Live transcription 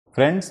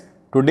Friends,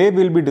 today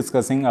we will be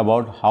discussing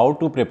about how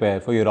to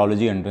prepare for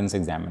urology entrance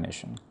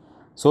examination.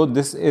 So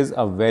this is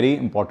a very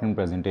important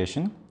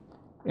presentation.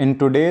 In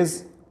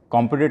today's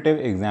competitive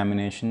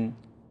examination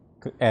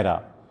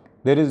era,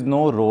 there is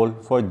no role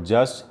for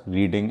just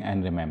reading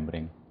and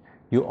remembering.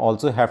 You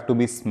also have to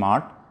be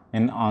smart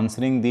in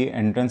answering the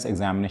entrance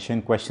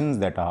examination questions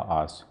that are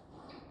asked.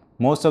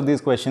 Most of these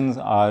questions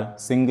are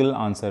single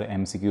answer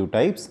MCQ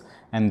types,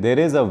 and there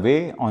is a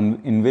way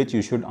in which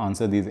you should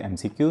answer these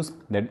MCQs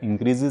that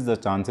increases the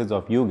chances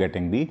of you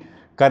getting the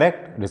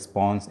correct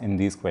response in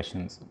these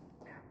questions.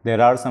 There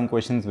are some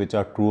questions which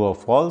are true or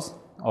false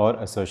or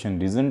assertion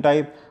reason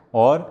type,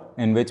 or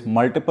in which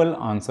multiple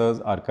answers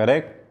are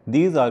correct.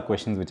 These are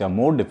questions which are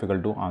more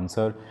difficult to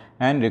answer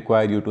and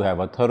require you to have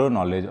a thorough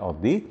knowledge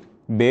of the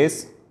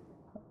base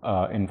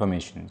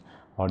information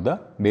or the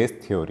base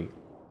theory.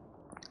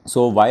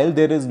 So while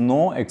there is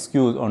no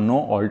excuse or no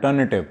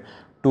alternative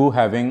to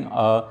having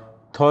a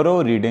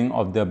thorough reading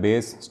of the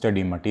base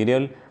study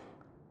material,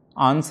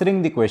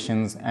 answering the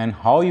questions and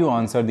how you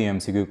answer the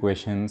MCQ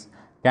questions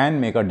can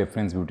make a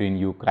difference between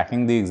you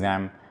cracking the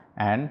exam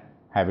and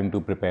having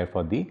to prepare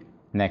for the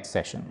next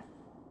session.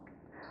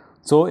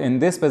 So in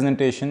this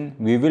presentation,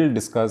 we will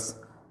discuss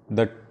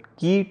the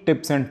key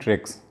tips and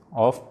tricks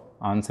of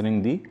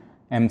answering the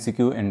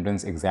MCQ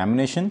entrance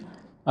examination.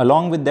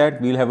 Along with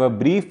that, we will have a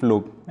brief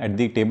look at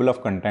the table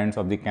of contents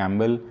of the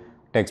Campbell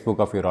textbook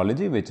of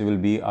urology, which will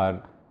be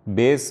our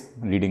base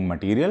reading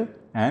material,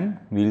 and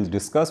we will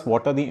discuss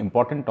what are the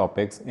important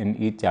topics in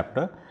each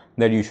chapter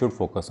that you should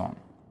focus on.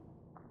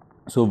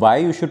 So why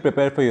you should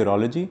prepare for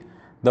urology?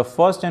 The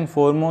first and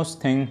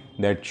foremost thing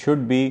that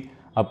should be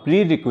a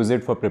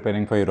prerequisite for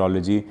preparing for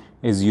urology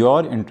is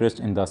your interest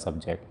in the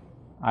subject.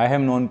 I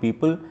have known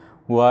people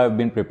who have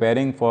been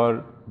preparing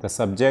for the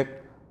subject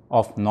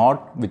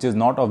which is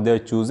not of their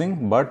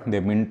choosing, but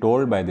they've been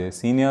told by their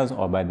seniors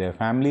or by their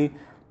family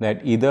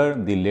that either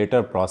the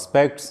later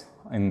prospects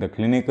in the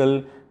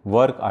clinical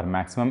work are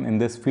maximum in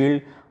this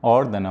field,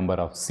 or the number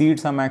of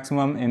seats are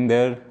maximum in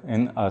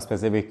a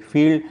specific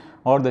field,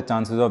 or the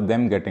chances of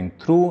them getting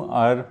through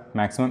are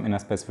maximum in a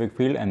specific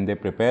field, and they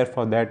prepare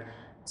for that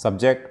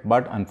subject,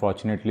 but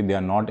unfortunately they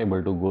are not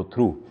able to go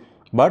through.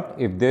 But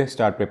if they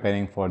start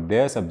preparing for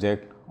their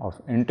subject of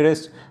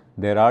interest,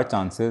 there are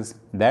chances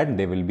that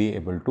they will be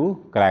able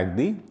to crack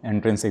the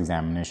entrance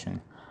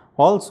examination.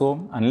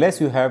 Also, unless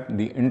you have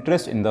the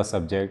interest in the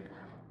subject,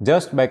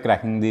 just by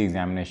cracking the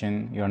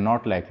examination, you are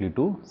not likely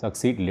to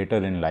succeed later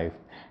in life.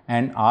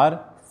 And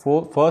our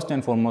first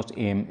and foremost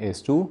aim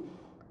is to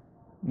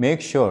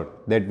make sure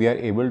that we are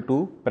able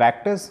to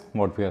practice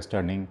what we are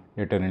studying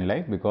later in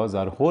life, because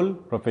our whole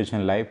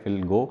professional life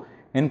will go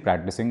in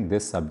practicing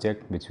this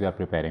subject which we are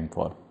preparing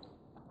for.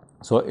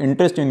 So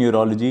interest in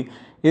urology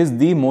is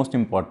the most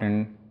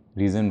important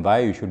reason why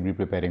you should be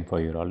preparing for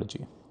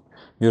urology.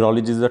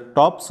 Urology is the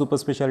top super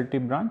specialty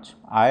branch.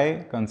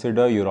 I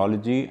consider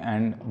urology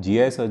and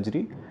GI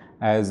surgery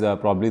as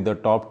probably the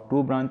top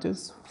two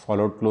branches,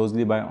 followed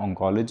closely by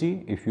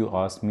oncology if you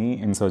ask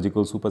me in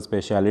surgical super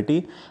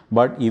specialty.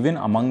 But even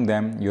among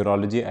them,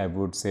 urology I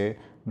would say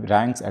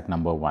ranks at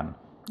number 1.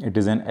 It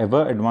is an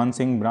ever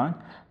advancing branch.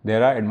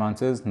 There are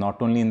advances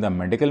not only in the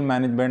medical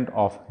management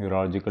of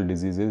urological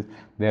diseases,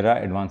 there are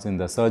advances in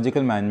the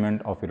surgical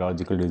management of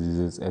urological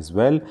diseases as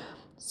well.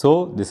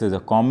 So this is a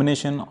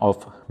combination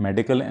of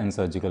medical and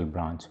surgical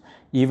branch.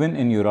 Even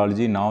in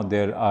urology now,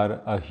 there are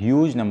a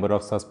huge number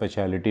of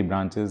subspecialty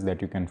branches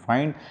that you can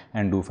find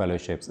and do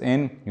fellowships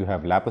in. You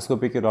have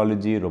laparoscopic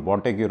urology,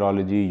 robotic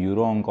urology,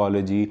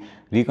 uro-oncology,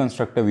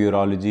 reconstructive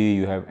urology,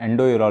 you have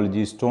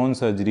endourology, stone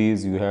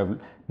surgeries, you have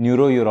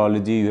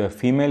neurourology, you have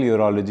female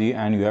urology,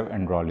 and you have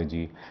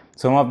andrology.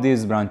 Some of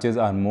these branches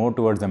are more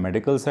towards the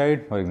medical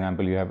side. For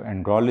example, you have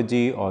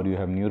andrology or you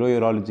have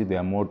neurourology, they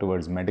are more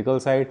towards medical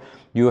side.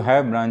 You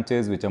have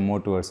branches which are more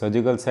towards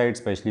surgical side,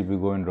 especially if you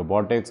go in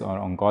robotics or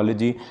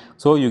oncology.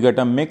 So you get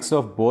a mix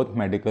of both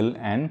medical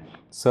and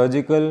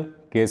surgical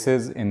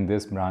cases in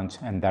this branch,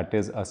 and that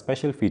is a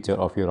special feature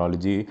of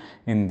urology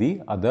in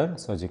the other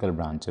surgical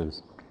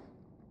branches.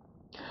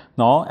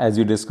 Now, as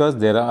you discussed,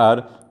 there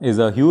is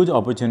a huge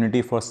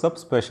opportunity for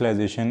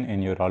subspecialization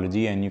in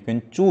urology, and you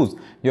can choose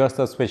your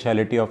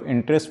subspecialty of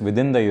interest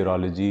within the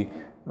urology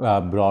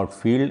broad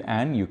field,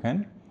 and you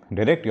can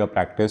direct your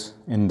practice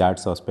in that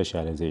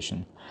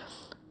subspecialization.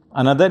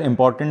 Another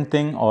important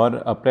thing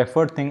or a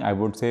preferred thing I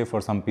would say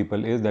for some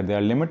people is that there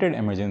are limited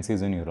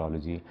emergencies in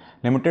urology.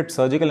 Limited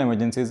surgical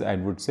emergencies, I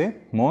would say.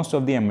 Most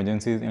of the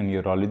emergencies in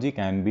urology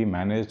can be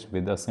managed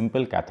with a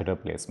simple catheter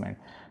placement.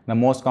 The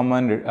most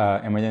common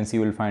emergency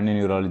you will find in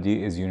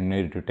urology is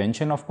urinary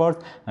retention, of course,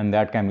 and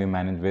that can be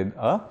managed with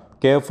a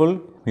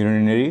careful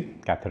urinary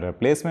catheter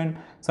placement.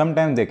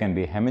 Sometimes there can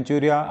be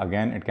hematuria.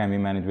 Again, it can be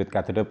managed with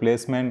catheter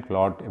placement,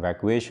 clot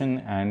evacuation,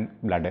 and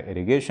bladder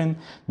irrigation.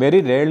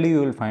 Very rarely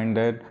you will find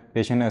that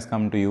patient has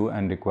come to you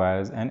and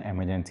requires an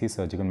emergency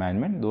surgical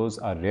management. Those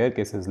are rare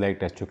cases like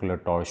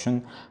testicular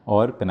torsion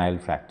or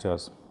penile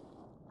fractures.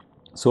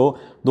 So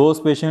those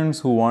patients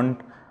who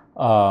want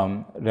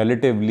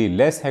relatively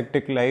less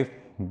hectic life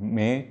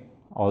may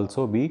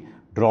also be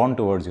drawn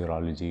towards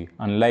urology.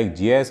 Unlike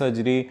GI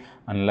surgery,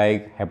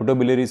 unlike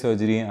hepatobiliary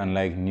surgery,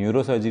 unlike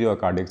neurosurgery or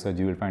cardiac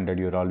surgery, you will find that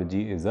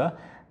urology is a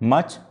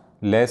much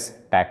less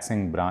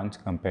taxing branch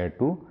compared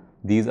to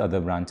these other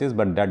branches,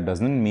 but that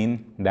doesn't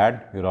mean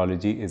that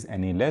urology is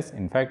any less.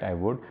 In fact, I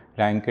would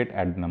rank it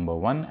at number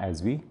 1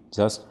 as we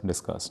just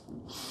discussed.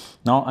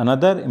 Now,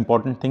 another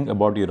important thing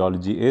about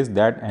urology is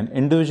that an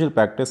individual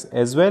practice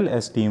as well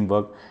as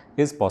teamwork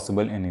is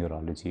possible in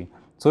urology.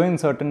 So, in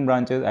certain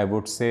branches, I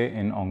would say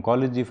in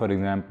oncology, for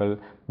example,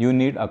 you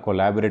need a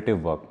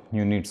collaborative work.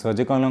 You need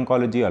surgical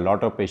oncology. A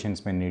lot of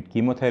patients may need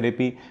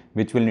chemotherapy,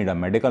 which will need a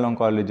medical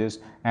oncologist,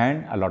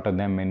 and a lot of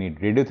them may need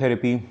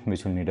radiotherapy,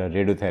 which will need a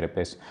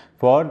radiotherapist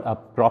for a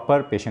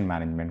proper patient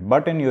management.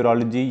 But in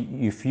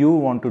urology, if you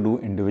want to do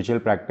individual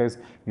practice,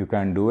 you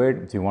can do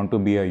it. If you want to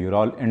be a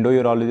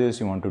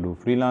endourologist, you want to do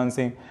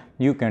freelancing,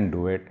 you can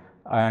do it.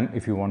 And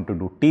if you want to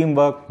do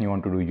teamwork, you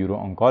want to do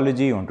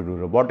uro-oncology, you want to do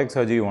robotic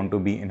surgery, you want to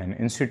be in an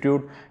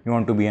institute, you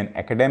want to be an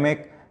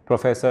academic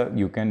professor,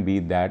 you can be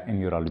that in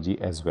urology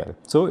as well.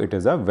 So, it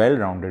is a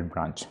well-rounded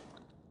branch.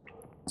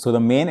 So, the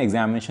main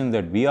examinations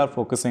that we are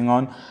focusing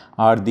on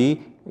are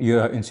the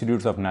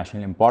institutes of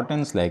national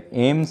importance like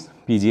AIIMS,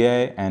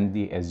 PGI and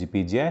the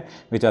SGPGI,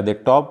 which are the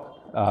top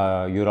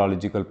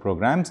urological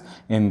programs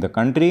in the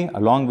country.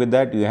 Along with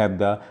that, you have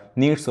the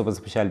NEET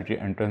super-speciality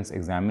entrance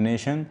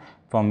examination,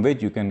 from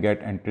which you can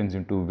get entrance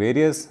into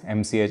various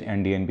MCH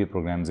and DNP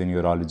programs in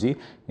urology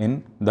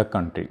in the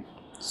country.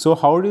 So,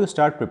 how do you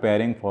start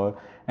preparing for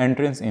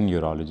entrance in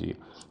urology?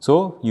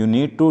 So, you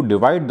need to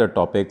divide the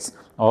topics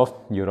of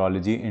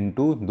urology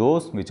into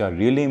those which are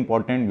really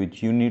important,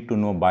 which you need to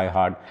know by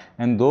heart,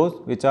 and those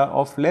which are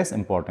of less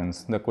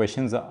importance. The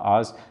questions are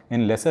asked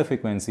in lesser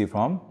frequency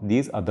from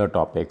these other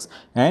topics,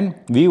 and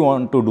we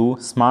want to do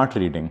smart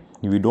reading.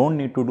 We don't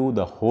need to do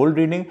the whole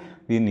reading,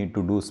 we need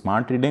to do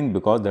smart reading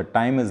because the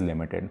time is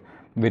limited.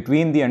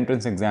 Between the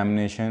entrance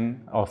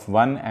examination of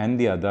one and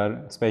the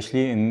other,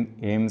 especially in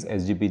AIIMS,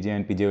 SGPG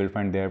and PJ, you will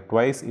find there are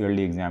twice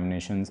yearly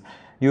examinations.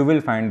 You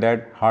will find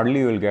that hardly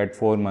you will get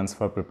 4 months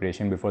for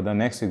preparation before the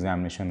next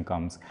examination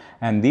comes.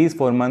 And these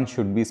 4 months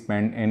should be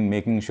spent in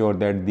making sure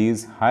that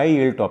these high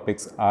yield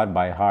topics are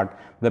by heart,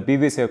 the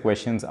previous year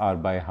questions are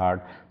by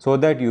heart, so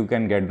that you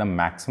can get the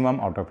maximum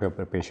out of your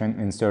preparation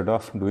instead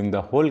of doing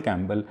the whole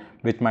Campbell,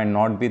 which might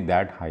not be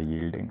that high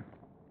yielding.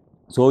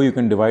 So, you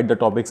can divide the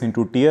topics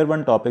into tier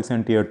 1 topics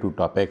and tier 2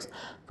 topics.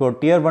 For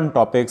tier 1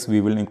 topics, we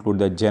will include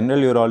the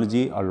general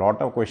urology. A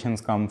lot of questions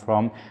come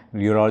from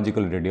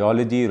urological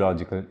radiology,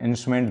 urological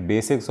instruments,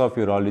 basics of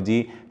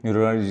urology,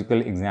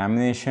 urological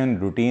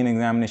examination, routine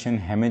examination,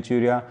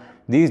 hematuria.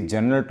 These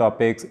general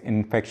topics,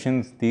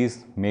 infections,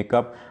 these make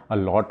up a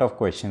lot of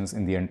questions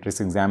in the entrance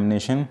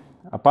examination.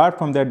 Apart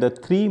from that, the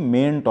 3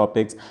 main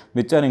topics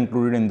which are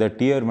included in the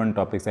tier 1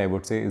 topics, I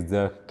would say, is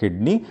the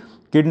kidney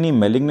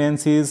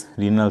malignancies,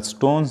 renal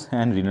stones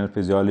and renal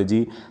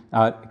physiology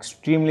are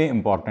extremely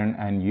important,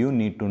 and you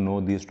need to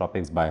know these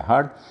topics by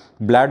heart.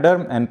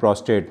 Bladder and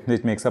prostate,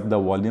 which makes up the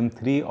volume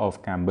 3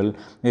 of Campbell,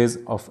 is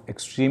of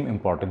extreme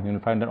importance. You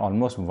will find that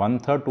almost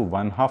 1/3 to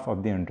 1/2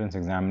 of the entrance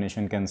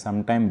examination can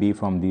sometime be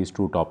from these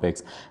 2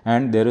 topics,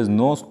 and there is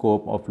no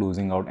scope of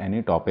losing out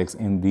any topics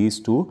in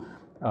these 2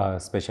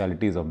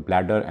 specialties of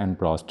bladder and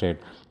prostate.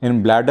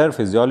 In bladder,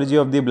 physiology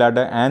of the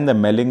bladder and the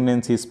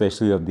malignancy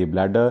especially of the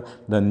bladder,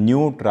 the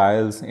new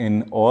trials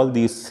in all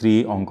these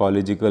 3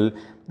 oncological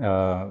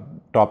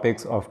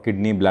topics of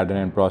kidney, bladder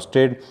and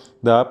prostate,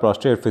 the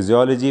prostate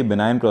physiology,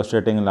 benign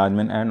prostatic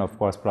enlargement and of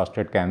course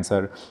prostate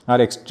cancer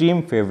are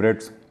extreme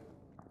favorites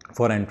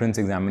for entrance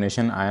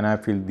examination, and I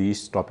feel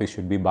these topics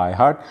should be by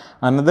heart.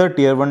 Another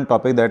tier 1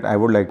 topic that I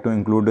would like to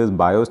include is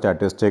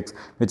biostatistics,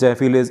 which I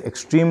feel is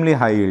extremely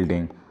high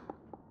yielding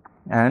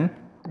and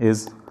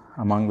is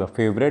among the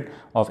favorite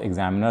of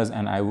examiners,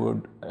 and I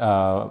would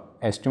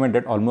estimate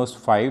that almost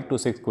 5 to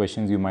 6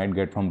 questions you might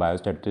get from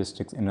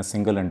biostatistics in a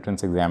single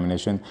entrance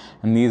examination,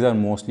 and these are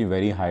mostly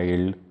very high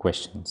yield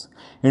questions.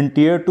 In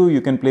tier 2,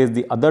 you can place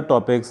the other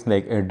topics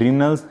like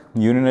adrenals,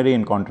 urinary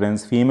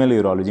incontinence, female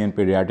urology and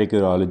pediatric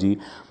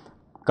urology.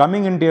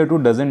 Coming in tier 2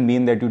 doesn't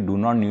mean that you do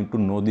not need to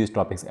know these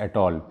topics at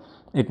all.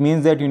 It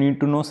means that you need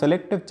to know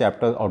selective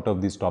chapters out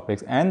of these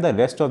topics, and the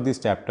rest of these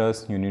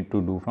chapters you need to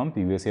do from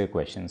previous year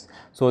questions,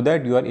 so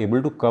that you are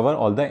able to cover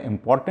all the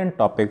important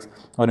topics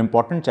or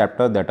important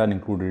chapters that are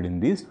included in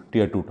these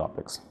tier 2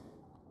 topics.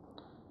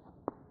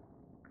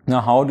 Now,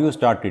 how do you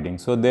start reading?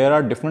 So, there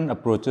are different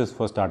approaches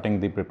for starting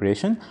the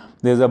preparation.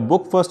 There is a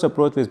book first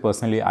approach, which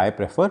personally I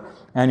prefer,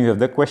 and you have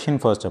the question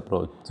first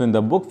approach. So, in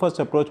the book first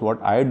approach,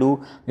 what I do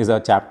is a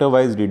chapter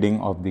wise reading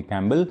of the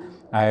Campbell.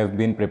 I have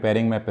been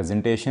preparing my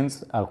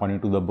presentations according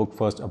to the book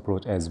first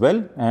approach as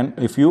well, and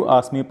if you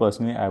ask me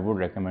personally, I would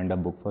recommend a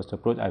book first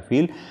approach. I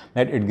feel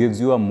that it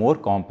gives you a more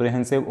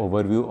comprehensive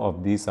overview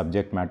of the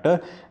subject matter,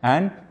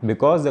 and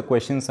because the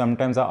questions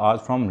sometimes are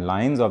asked from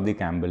lines of the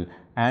Campbell,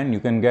 and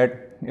you can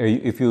get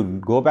if you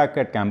go back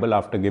at Campbell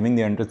after giving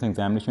the entrance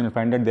examination, you'll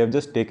find that they have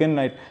just taken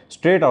it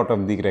straight out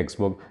of the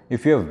textbook.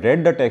 If you have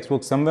read the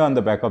textbook, somewhere on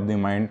the back of the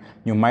mind,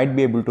 you might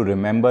be able to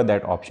remember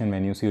that option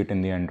when you see it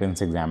in the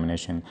entrance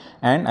examination.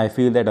 And I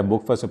feel that a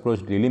book first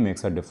approach really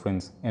makes a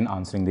difference in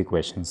answering the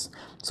questions.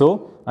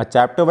 So a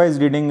chapter wise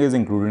reading is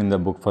included in the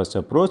book first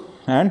approach,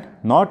 and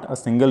not a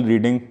single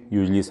reading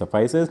usually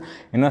suffices.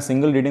 In a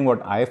single reading,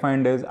 what I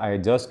find is I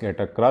just get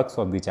a crux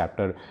of the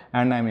chapter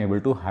and I'm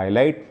able to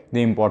highlight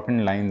the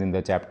important lines in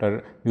the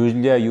chapter.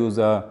 Usually I use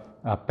a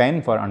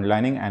pen for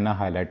underlining and a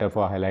highlighter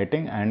for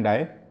highlighting, and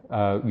I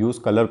use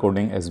color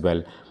coding as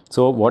well.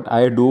 So what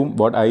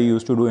I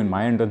used to do in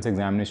my entrance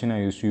examination,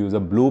 I used to use a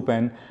blue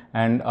pen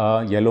and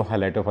a yellow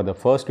highlighter for the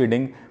first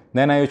reading.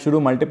 Then I used to do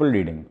multiple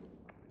reading.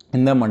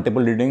 In the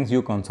multiple readings,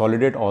 you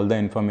consolidate all the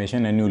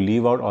information and you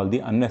leave out all the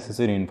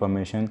unnecessary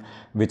information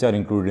which are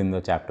included in the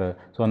chapter.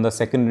 So on the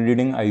second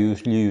reading, I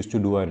usually used to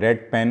do a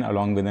red pen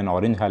along with an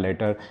orange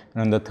highlighter,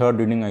 and on the third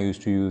reading, I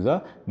used to use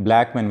a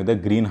black pen with a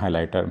green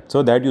highlighter.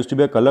 So that used to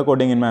be a color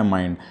coding in my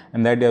mind,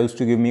 and that used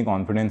to give me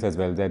confidence as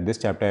well, that this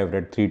chapter I have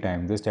read 3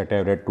 times, this chapter I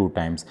have read 2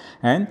 times,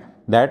 and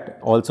that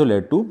also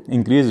led to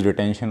increased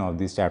retention of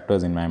these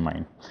chapters in my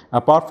mind.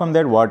 Apart from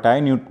that, what I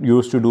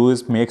used to do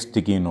is make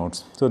sticky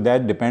notes. So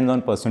that depends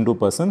on person to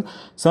person.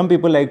 Some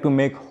people like to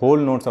make whole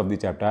notes of the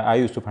chapter. I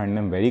used to find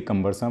them very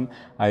cumbersome.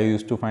 I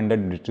used to find that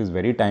it is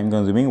very time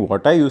consuming.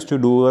 What I used to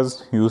do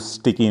was use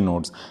sticky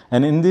notes,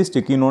 and in these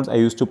sticky notes I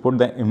used to put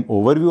the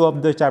overview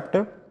of the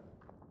chapter,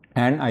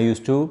 and I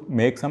used to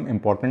make some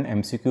important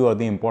MCQ or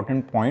the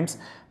important points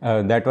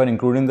that were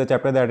included in the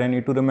chapter that I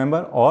need to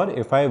remember, or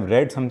if I have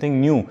read something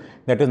new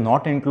that is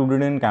not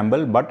included in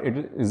Campbell but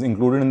it is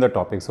included in the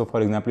topic. So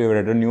for example, you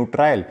have read a new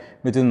trial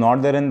which is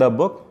not there in the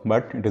book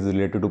but it is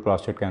related to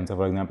prostate cancer,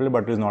 for example,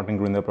 but it is not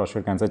included in the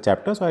prostate cancer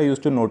chapter, so I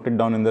used to note it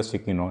down in the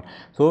sticky note.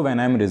 So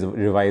when I am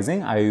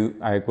revising,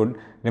 I could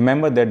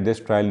remember that this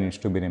trial needs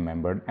to be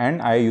remembered.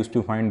 And I used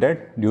to find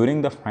that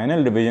during the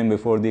final revision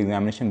before the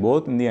examination,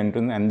 both in the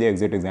entrance and the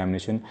exit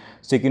examination,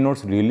 sticky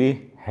notes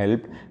really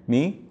helped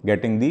me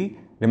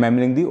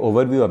remembering the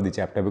overview of the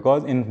chapter,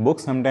 because in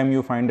books sometimes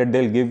you find that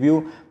they'll give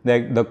you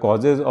the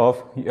causes of,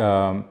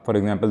 for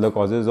example, the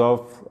causes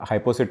of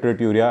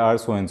hypocytraturia are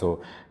so and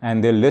so,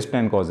 and they'll list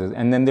 10 causes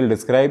and then they'll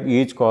describe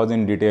each cause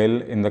in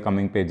detail in the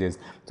coming pages.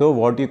 So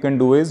what you can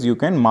do is you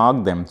can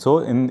mark them. So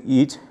in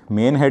each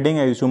main heading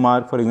I used to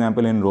mark, for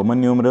example, in Roman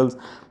numerals.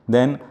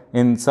 Then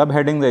in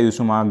subheadings I used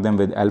to mark them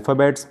with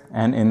alphabets,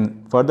 and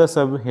in further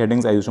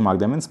subheadings I used to mark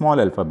them in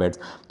small alphabets.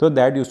 So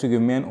that used to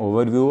give me an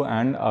overview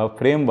and a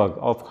framework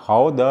of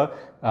how the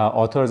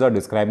authors are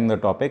describing the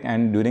topic,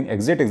 and during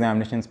exit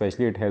examination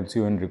especially it helps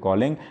you in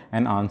recalling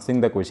and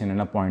answering the question in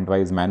a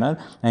point-wise manner.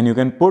 And you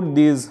can put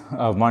these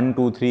 1,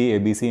 2, 3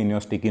 ABC in your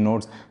sticky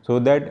notes, so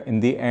that in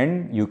the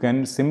end you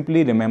can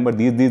simply remember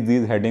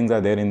these headings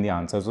are there in the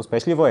answer. So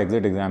especially for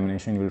exit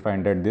examination, you will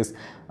find that this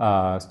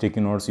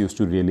sticky notes used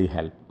to really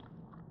help.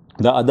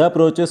 The other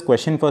approach is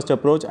question first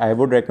approach. I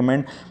would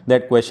recommend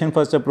that question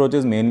first approach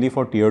is mainly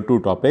for tier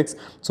 2 topics.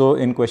 So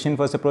in question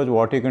first approach,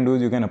 what you can do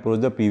is you can approach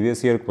the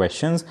previous year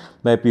questions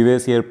by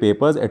previous year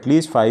papers. At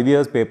least 5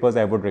 years papers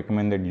I would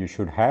recommend that you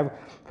should have.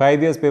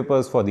 5 years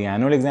papers for the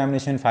annual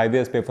examination, 5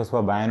 years papers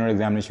for biannual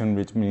examination,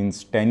 which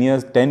means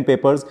 10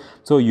 papers.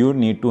 So you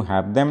need to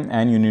have them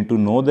and you need to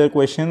know their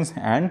questions,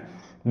 and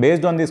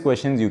based on these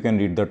questions you can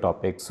read the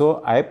topic.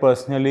 So I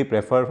personally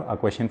prefer a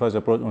question first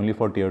approach only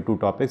for tier 2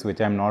 topics which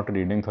I am not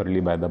reading thoroughly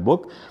by the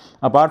book.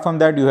 Apart from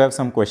that, you have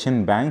some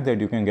question banks that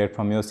you can get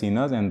from your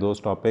seniors, and those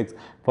topics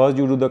first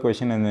you do the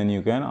question and then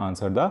you can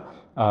answer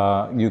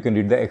you can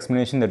read the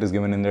explanation that is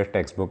given in the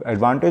textbook.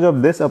 Advantage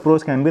of this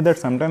approach can be that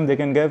sometimes they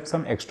can give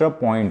some extra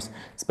points,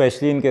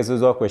 especially in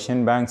cases of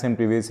question banks and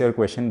previous year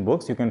question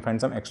books. You can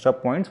find some extra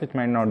points which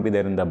might not be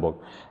there in the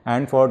book,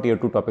 and for tier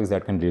 2 topics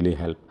that can really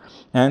help.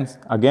 And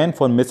again,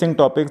 for missing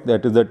topics,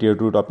 that is the tier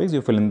 2 topics,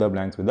 you fill in the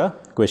blanks with a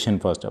question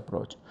first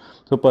approach.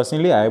 So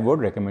personally I would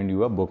recommend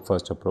you a book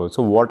first approach.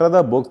 So what are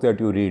the books that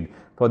you read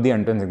for the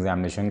entrance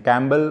examination?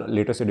 Campbell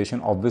latest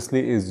edition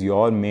obviously is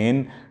your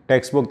main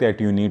textbook that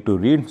you need to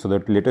read. So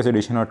the latest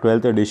edition or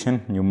 12th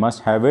edition, you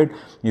must have it.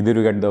 Either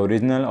you get the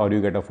original or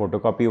you get a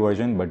photocopy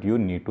version, but you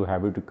need to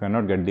have it. You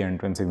cannot get the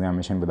entrance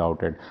examination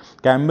without it.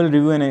 Campbell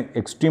review, an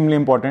extremely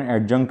important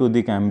adjunct to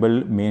the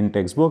Campbell main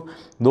textbook.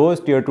 Those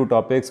tier 2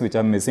 topics which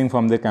are missing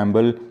from the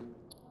Campbell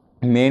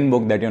main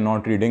book that you're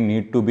not reading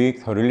need to be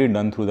thoroughly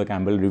done through the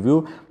Campbell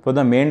review. For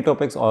the main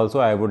topics also,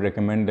 I would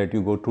recommend that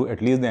you go through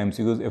at least the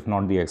MCQs, if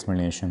not the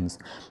explanations.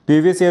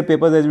 Previous year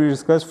papers, as we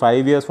discussed,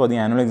 5 years for the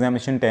annual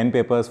examination, 10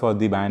 papers for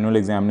the biannual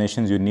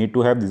examinations you need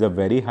to have. These are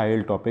very high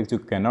yield topics, you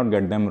cannot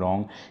get them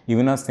wrong.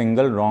 Even a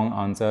single wrong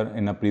answer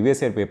in a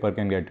previous year paper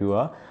can get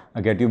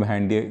you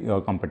behind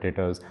your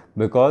competitors,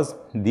 because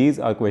these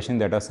are questions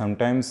that are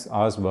sometimes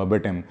asked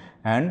verbatim,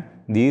 and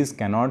you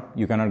cannot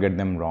get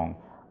them wrong.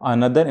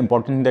 Another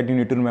important thing that you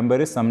need to remember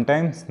is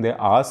sometimes they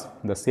ask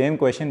the same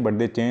question but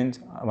they change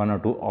 1 or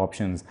 2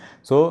 options.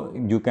 So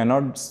you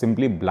cannot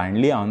simply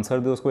blindly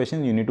answer those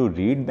questions, you need to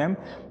read them.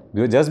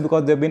 Just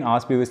because they have been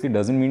asked previously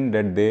doesn't mean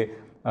that they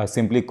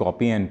simply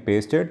copy and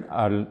paste it,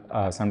 or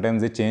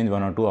sometimes they change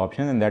one or two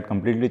options, and that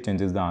completely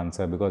changes the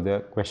answer, because the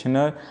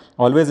questioner,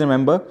 always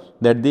remember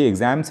that the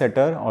exam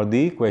setter or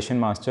the question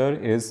master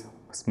is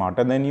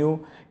smarter than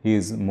you, he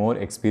is more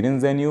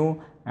experienced than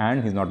you,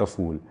 and he's not a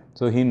fool.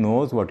 So he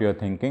knows what you are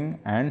thinking,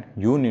 and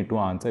you need to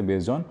answer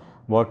based on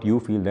what you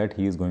feel that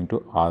he is going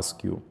to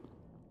ask you.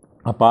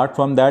 Apart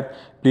from that,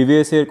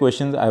 previous year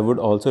questions, I would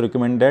also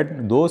recommend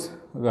that those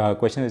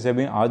questions which have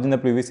been asked in the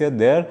previous year,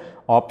 their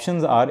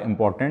options are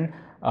important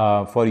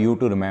for you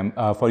to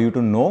remember, for you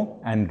to know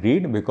and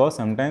read, because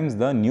sometimes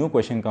the new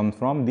question comes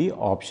from the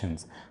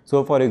options.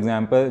 So for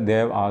example, they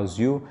have asked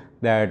you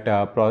that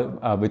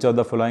which of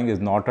the following is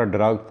not a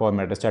drug for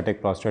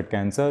metastatic prostate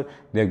cancer.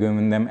 They are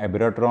giving them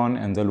abiraterone,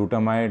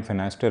 enzalutamide,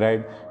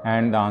 finasteride,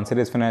 and the answer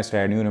is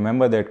finasteride. You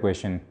remember that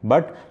question,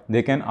 but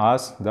they can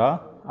ask the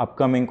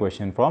upcoming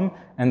question from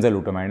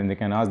enzalutamide, and they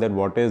can ask that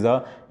what is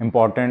the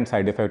important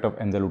side effect of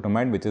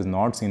enzalutamide which is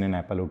not seen in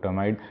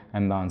apalutamide,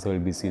 and the answer will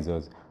be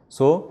seizures.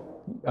 So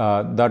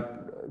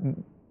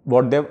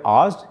what they've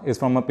asked is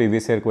from a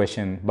previous year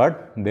question,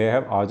 but they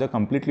have asked a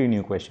completely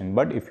new question.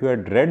 But if you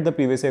had read the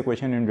previous year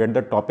question and read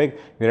the topic,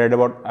 you read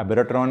about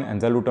abiraterone,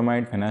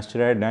 enzalutamide,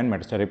 finasteride, and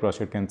metastatic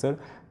prostate cancer,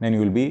 then you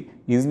will be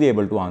easily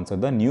able to answer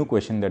the new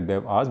question that they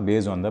have asked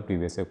based on the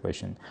previous year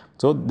question.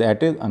 So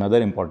that is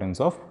another importance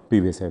of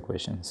previous year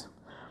questions.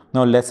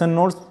 Now, lesson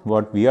notes,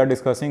 what we are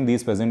discussing,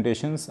 these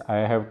presentations, I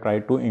have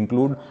tried to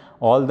include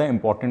all the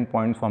important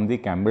points from the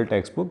Campbell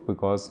textbook,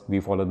 because we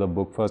follow the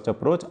book first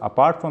approach.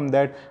 Apart from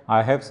that,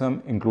 I have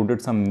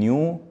included some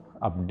new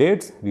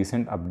updates,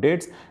 recent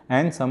updates,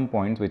 and some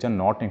points which are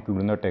not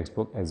included in the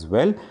textbook as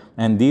well.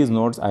 And these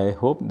notes, I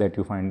hope that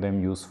you find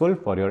them useful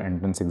for your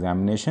entrance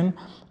examination.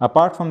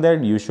 Apart from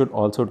that, you should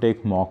also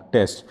take mock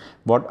tests.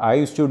 What I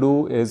used to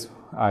do is,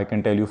 I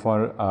can tell you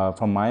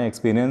from my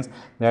experience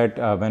that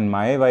when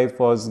my wife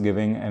was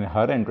giving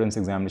her entrance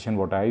examination,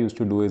 what I used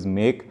to do is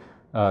make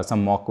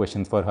some mock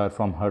questions for her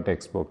from her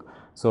textbook.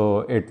 So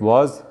it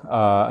was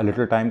a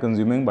little time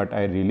consuming, but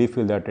I really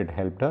feel that it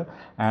helped her,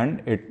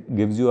 and it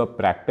gives you a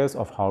practice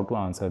of how to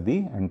answer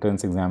the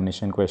entrance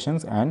examination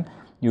questions, and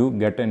you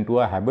get into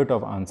a habit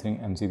of answering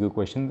MCQ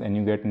questions, and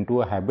you get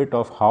into a habit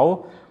of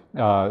how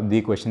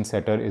the question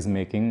setter is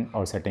making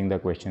or setting the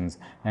questions,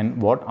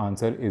 and what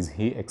answer is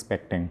he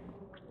expecting.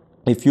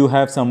 If you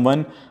have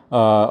someone,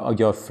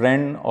 your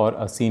friend or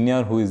a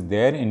senior who is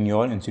there in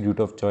your institute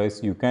of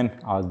choice, you can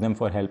ask them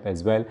for help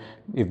as well,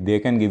 if they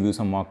can give you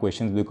some more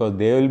questions, because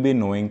they will be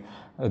knowing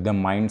the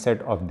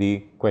mindset of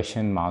the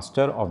question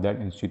master of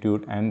that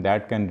institute, and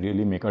that can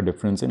really make a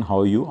difference in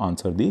how you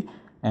answer the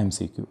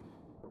MCQ.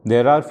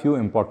 There are few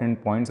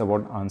important points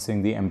about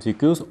answering the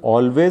MCQs.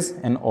 Always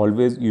and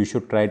always you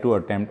should try to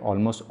attempt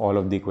almost all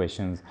of the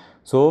questions.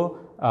 So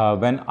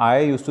when I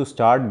used to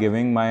start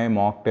giving my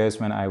mock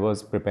test when I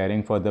was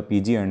preparing for the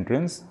PG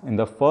entrance, in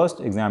the first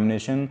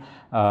examination,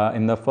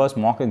 in the first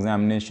mock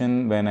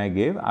examination when I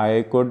gave,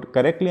 I could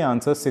correctly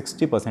answer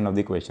 60% of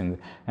the questions,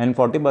 and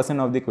 40%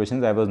 of the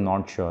questions I was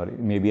not sure.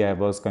 Maybe I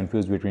was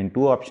confused between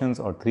 2 options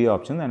or 3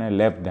 options, and I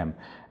left them,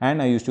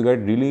 and I used to get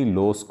really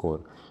low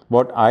score.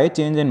 What I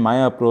changed in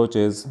my approach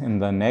is, in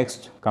the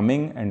next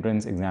coming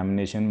entrance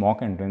examination,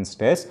 mock entrance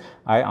test,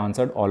 I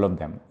answered all of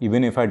them,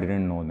 even if I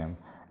didn't know them,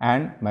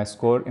 and my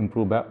score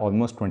improved by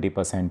almost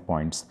 20%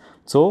 points.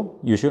 So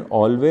you should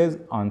always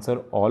answer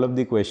all of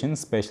the questions,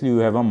 especially you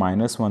have a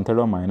 -1/3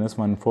 or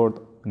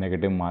 -1/4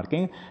 negative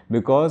marking,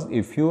 because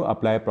if you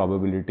apply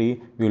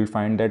probability, you will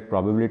find that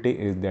probability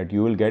is that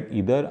you will get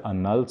either a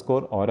null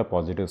score or a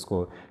positive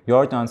score.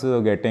 Your chances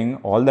of getting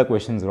all the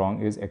questions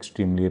wrong is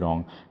extremely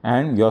wrong,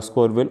 and your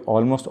score will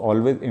almost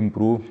always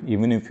improve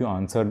even if you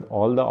answered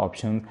all the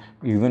options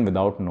even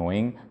without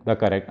knowing the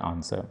correct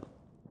answer.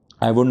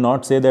 I would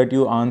not say that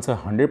you answer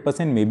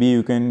 100%, maybe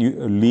you can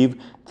leave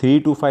 3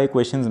 to 5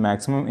 questions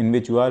maximum in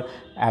which you are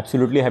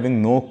absolutely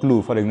having no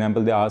clue. For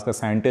example, they ask a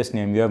scientist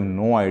name, you have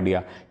no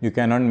idea, you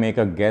cannot make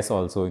a guess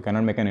also, you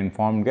cannot make an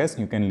informed guess,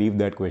 you can leave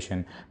that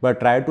question. But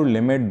try to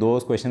limit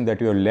those questions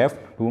that you are left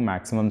to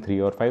maximum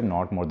 3 or 5,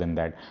 not more than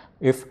that.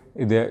 If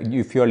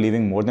you are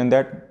leaving more than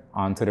that,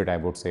 answer it, I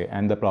would say,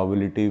 and the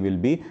probability will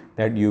be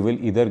that you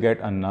will either get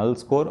a null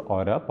score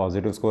or a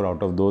positive score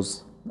out of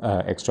those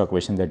extra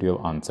questions that you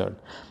have answered.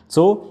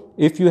 So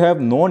if you have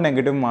no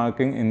negative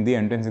marking in the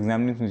entrance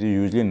examination, which is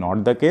usually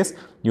not the case,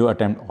 you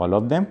attempt all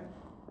of them.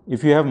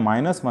 If you have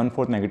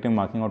 -1/4 negative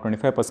marking or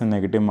 25%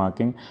 negative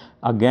marking,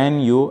 again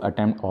you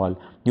attempt all.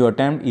 You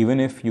attempt even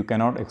if you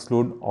cannot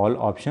exclude all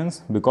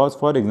options, because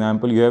for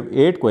example you have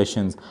 8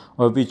 questions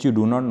of which you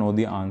do not know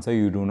the answer,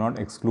 you do not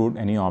exclude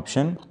any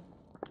option.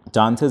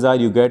 Chances are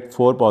you get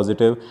 4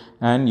 positive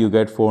and you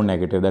get 4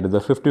 negative. That is a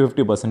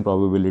 50-50%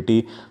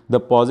 probability. The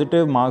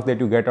positive marks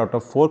that you get out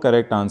of 4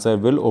 correct answer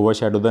will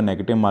overshadow the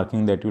negative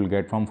marking that you will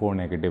get from 4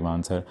 negative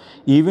answer.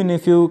 Even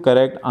if you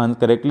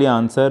correctly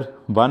answer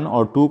 1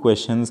 or 2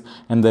 questions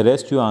and the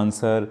rest you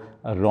answer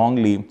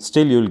wrongly,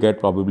 still you will get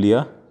probably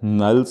a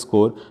null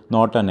score,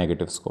 not a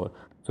negative score.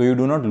 So you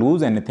do not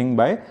lose anything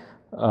by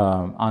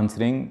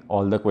answering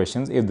all the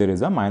questions if there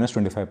is a minus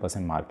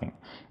 25% marking.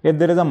 If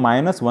there is a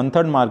minus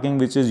 1/3 marking,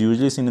 which is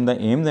usually seen in the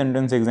AIIMS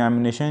entrance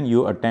examination,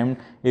 you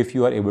attempt if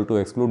you are able to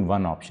exclude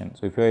one option.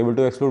 So if you are able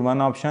to exclude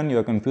one option, you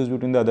are confused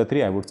between the other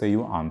three, I would say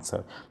you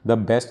answer the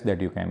best that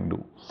you can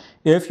do.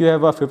 If you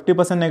have a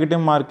 50%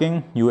 negative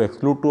marking, you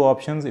exclude two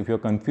options. If you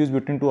are confused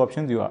between two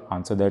options, you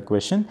answer that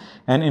question.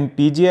 And in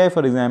PGI,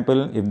 for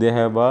example, if they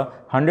have a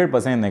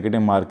 100%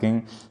 negative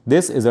marking,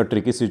 this is a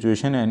tricky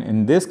situation, and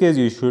in this case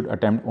you should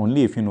attempt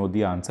only if you know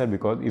the answer,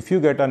 because if you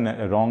get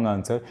a wrong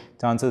answer,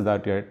 chances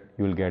that you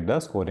will get the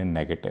score in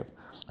negative.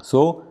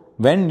 So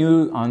when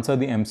you answer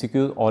the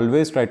MCQs,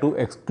 always try to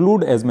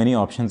exclude as many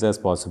options as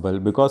possible,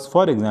 because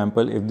for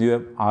example, if you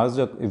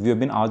have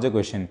been asked a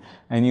question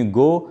and you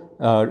go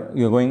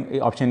you're going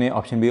option A,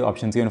 option B,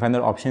 option C, and find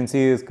that option C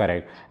is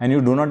correct, and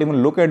you do not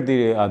even look at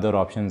the other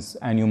options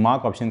and you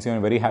mark option C and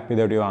are very happy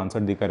that you have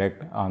answered the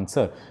correct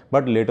answer,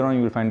 but later on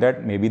you will find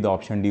that maybe the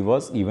option D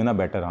was even a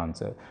better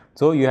answer.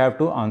 So you have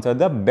to answer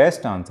the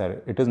best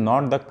answer. It is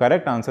not the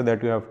correct answer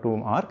that you have to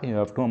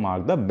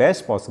mark the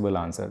best possible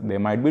answer. There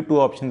might be two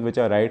options which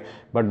are right,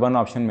 but one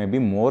option may be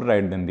more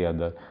right than the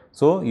other.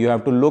 So you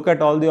have to look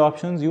at all the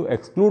options, you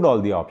exclude all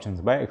the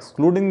options. By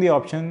excluding the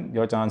option,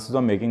 your chances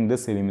of making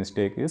this silly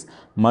mistake is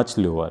much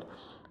lower.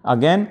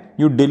 Again,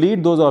 you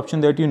delete those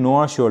options that you know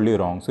are surely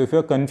wrong. So if you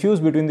are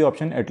confused between the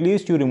option, at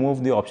least you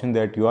remove the option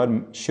that you are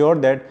sure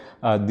that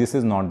this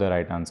is not the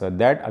right answer.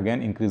 That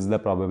again increases the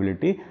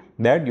probability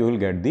that you will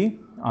get the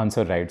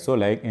answer right. So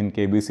like in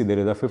KBC, there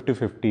is a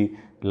 50-50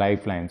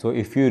 lifeline. So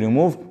if you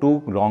remove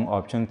two wrong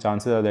options,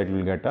 chances are that you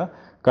will get a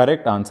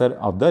correct answer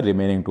of the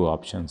remaining two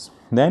options.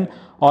 Then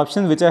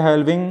options which are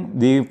having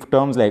the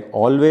terms like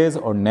always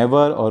or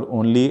never or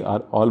only are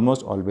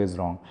almost always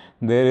wrong.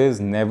 There is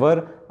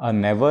never, a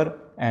never,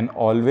 and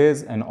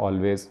always and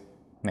always.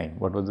 No,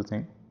 what was the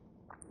thing?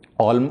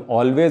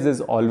 Always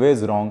is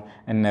always wrong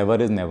and never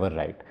is never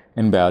right.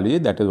 In biology,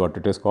 that is what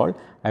it is called.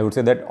 I would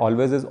say that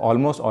always is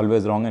almost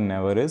always wrong and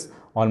never is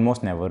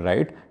almost never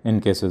right in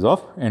cases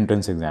of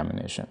entrance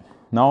examination.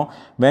 Now,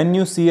 when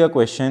you see a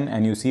question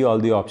and you see all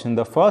the options,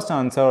 the first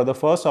answer or the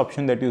first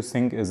option that you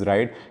think is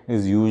right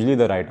is usually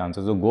the right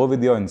answer. So go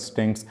with your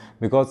instincts,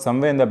 because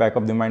somewhere in the back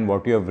of the mind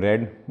what you have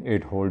read,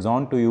 it holds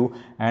on to you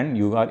and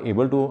you are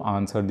able to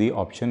answer the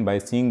option by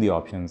seeing the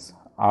options.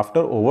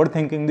 After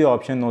overthinking the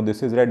option, no,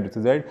 this is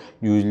right,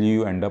 usually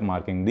you end up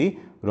marking the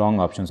wrong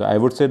option. So I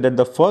would say that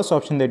the first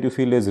option that you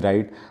feel is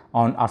right,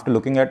 after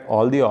looking at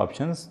all the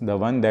options, the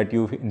one that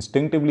you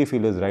instinctively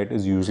feel is right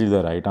is usually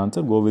the right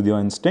answer. Go with your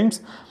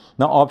instincts.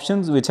 Now,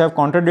 options which have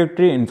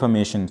contradictory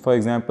information, for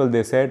example,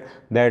 they said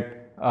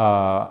that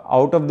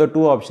out of the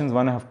two options,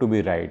 one have to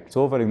be right.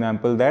 So for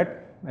example,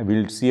 that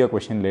we'll see a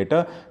question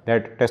later,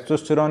 that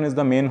testosterone is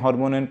the main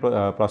hormone in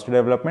prostate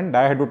development,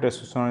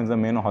 dihydrotestosterone is the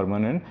main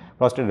hormone in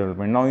prostate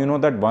development. Now you know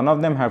that one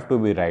of them have to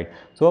be right,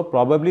 so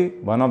probably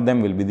one of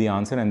them will be the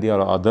answer and the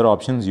other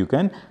options you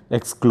can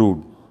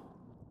exclude.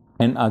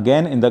 And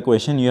again, in the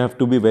question, you have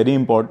to be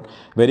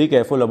very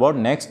careful about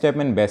next step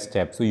and best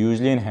step. So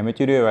usually in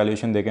hematuria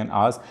evaluation, they can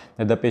ask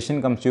that the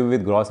patient comes to you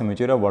with gross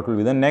hematuria, what will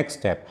be the next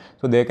step?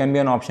 So there can be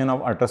an option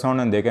of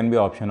ultrasound and there can be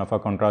option of a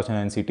contrast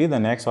and CT. The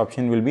next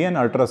option will be an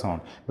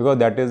ultrasound, because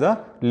that is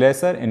a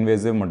lesser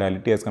invasive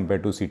modality as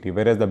compared to CT,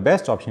 whereas the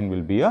best option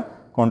will be a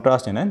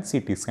contrast in an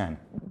CT scan.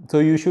 So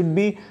you should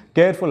be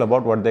careful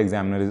about what the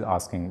examiner is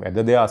asking,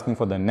 whether they are asking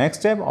for the next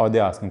step or they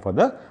are asking for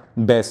the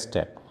best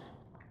step.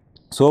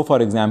 So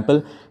for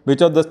example,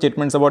 which of the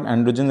statements about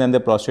androgens and the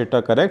prostate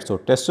are correct? So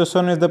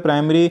testosterone is the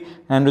primary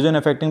androgen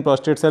affecting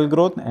prostate cell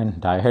growth and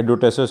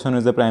dihydrotestosterone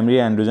is the primary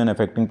androgen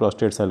affecting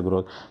prostate cell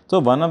growth. So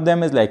one of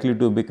them is likely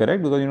to be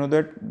correct, because you know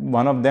that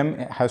one of them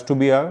has to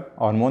be a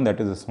hormone that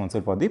is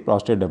responsible for the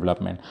prostate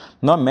development.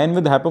 Now men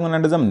with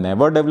hypogonadism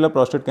never develop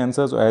prostate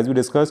cancer. So as we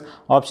discussed,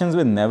 options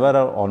with never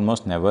are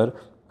almost never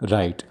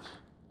right.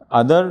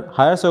 Other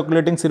higher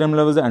circulating serum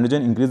levels of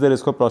androgen increase the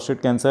risk of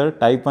prostate cancer,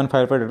 type 1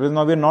 thyroid.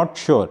 Now we are not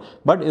sure,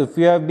 but if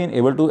you have been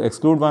able to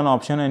exclude one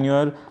option and you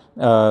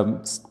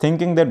are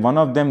thinking that one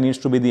of them needs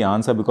to be the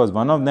answer, because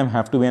one of them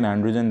have to be an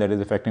androgen that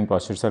is affecting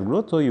prostate cell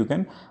growth, so you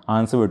can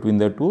answer between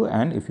the two,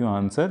 and if you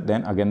answer,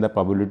 then again the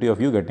probability of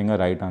you getting a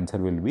right answer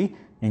will be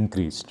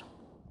increased.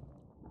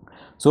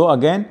 So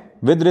again,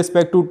 with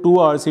respect to two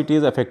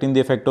RCTs affecting the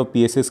effect of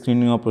PSA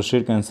screening of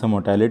prostate cancer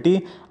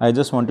mortality, I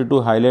just wanted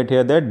to highlight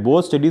here that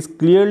both studies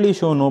clearly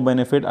show no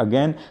benefit.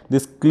 Again,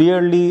 this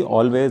clearly,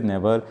 always,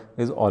 never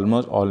is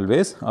almost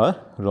always a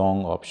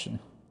wrong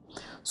option.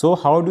 So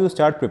how do you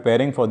start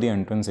preparing for the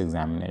entrance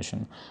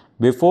examination?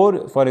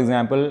 Before, for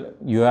example,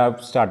 you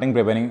have starting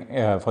preparing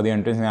for the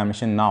entrance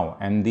examination now,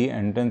 and the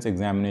entrance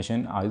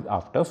examination is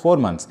after 4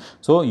 months.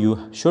 So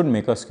you should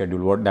make a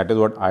schedule. That is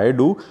what I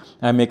do.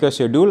 I make a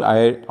schedule.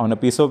 On a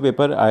piece of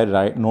paper,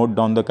 I note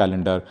down the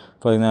calendar.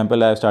 For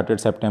example, I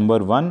started September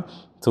 1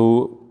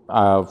 to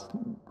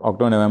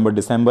October, November,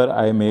 December.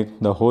 I make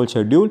the whole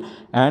schedule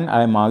and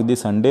I mark the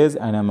Sundays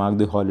and I mark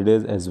the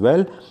holidays as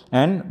well.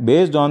 And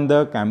based on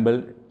the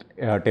Campbell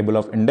table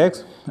of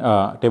index,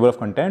 table of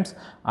contents,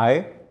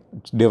 I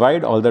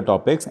divide all the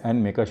topics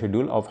and make a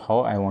schedule of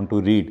how I want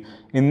to read.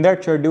 In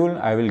that schedule,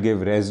 I will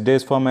give rest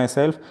days for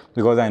myself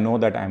because I know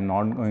that I am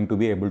not going to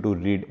be able to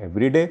read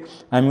every day.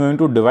 I am going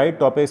to divide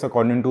topics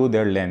according to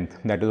their length.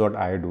 That is what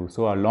I do.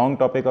 So a long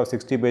topic of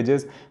 60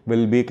 pages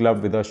will be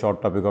clubbed with a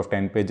short topic of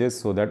 10 pages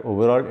so that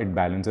overall it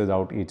balances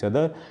out each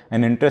other.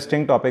 An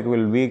interesting topic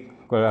will be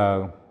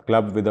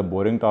clubbed with a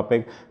boring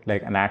topic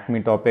like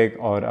anatomy topic,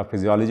 or a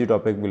physiology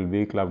topic will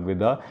be clubbed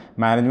with a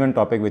management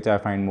topic which I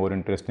find more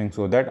interesting,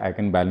 so that I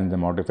can balance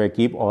them out. If I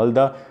keep all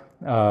the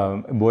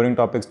boring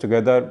topics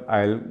together,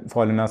 I'll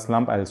fall in a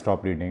slump, I'll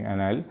stop reading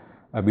and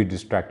I'll be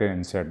distracted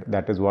instead.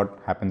 That is what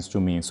happens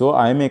to me. So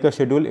I make a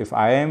schedule. If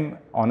I am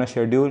on a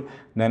schedule,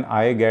 then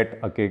I get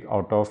a kick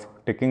out of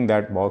ticking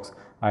that box.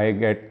 I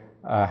get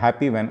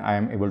happy when I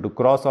am able to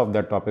cross off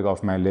that topic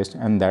of my list,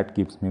 and that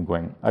keeps me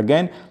going.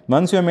 Again,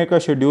 once you make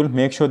a schedule,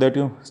 make sure that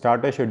you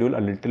start a schedule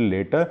a little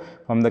later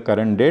from the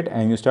current date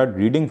and you start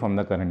reading from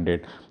the current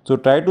date. So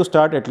try to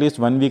start at least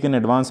 1 week in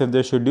advance of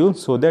the schedule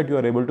so that you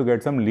are able to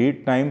get some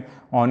lead time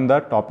on the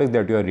topics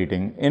that you are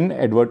reading.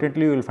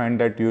 Inadvertently, you will find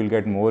that you will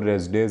get more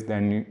rest days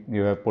than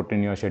you have put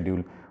in your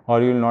schedule,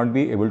 or you will not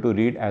be able to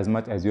read as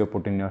much as you have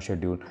put in your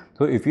schedule.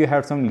 So if you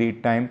have some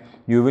lead time,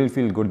 you will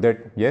feel good that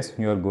yes,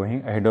 you are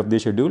going ahead of the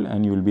schedule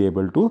and you will be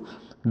able to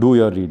do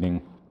your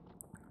reading.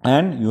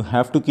 And you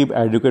have to keep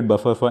adequate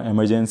buffer for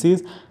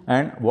emergencies.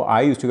 And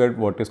I used to get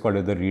what is called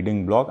as the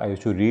reading block. I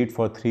used to read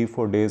for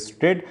 3-4 days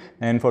straight,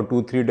 and for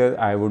 2-3 days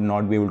I would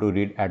not be able to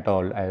read at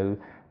all.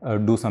 I'll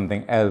do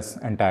something else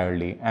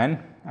entirely, and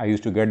I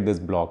used to get this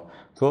block.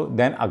 So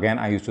then again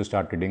I used to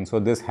start reading. So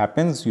this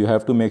happens. You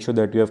have to make sure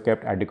that you have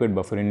kept adequate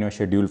buffer in your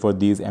schedule for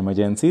these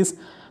emergencies.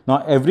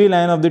 Now every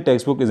line of the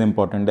textbook is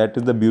important. That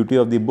is the beauty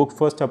of the book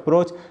first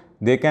approach.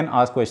 They can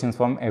ask questions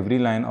from every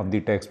line of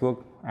the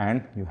textbook,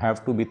 and you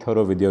have to be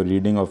thorough with your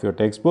reading of your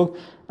textbook.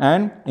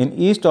 And in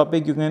each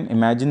topic you can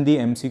imagine the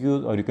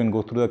MCQs, or you can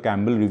go through the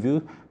Campbell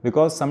review,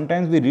 because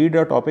sometimes we read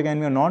a topic and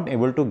we are not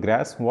able to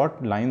grasp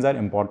what lines are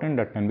important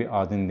that can be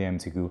asked in the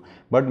MCQ.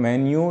 But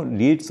when you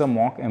read some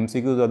mock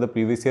MCQs or the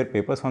previous year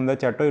papers from the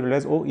chapter, you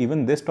realize, oh,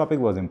 even this topic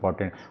was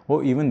important,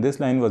 oh, even this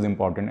line was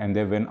important, and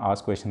they will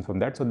ask questions from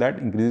that. So that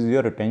increases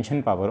your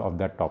retention power of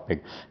that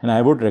topic. And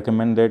I would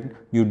recommend that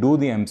you do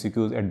the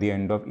MCQs at the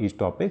end of each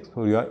topic,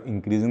 so you are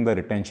increasing the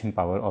retention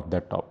power of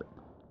that topic.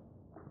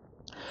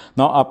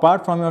 Now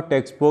apart from your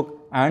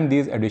textbook and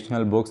these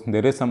additional books,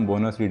 there is some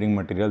bonus reading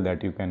material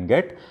that you can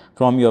get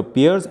from your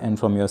peers and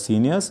from your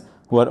seniors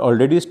who are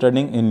already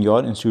studying in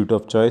your institute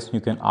of choice. You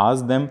can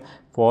ask them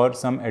for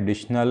some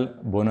additional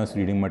bonus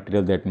reading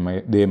material that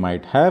they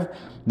might have.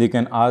 They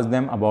can ask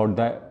them about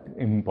the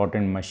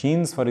important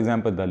machines, for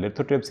example the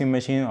lithotripsy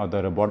machine or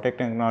the robotic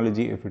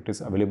technology. If it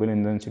is available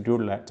in the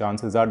institute,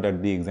 chances are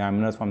that the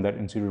examiners from that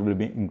institute will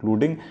be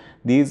including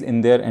these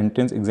in their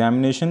entrance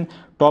examination.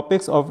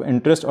 Topics of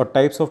interest or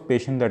types of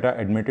patients that are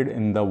admitted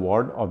in the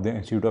ward of the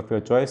institute of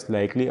your choice,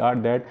 likely are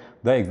that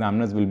the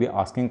examiners will be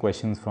asking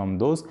questions from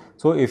those.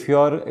 So if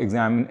your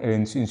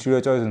institute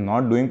of choice is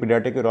not doing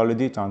pediatric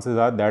urology, chances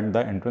are that the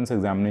entrance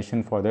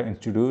examination for the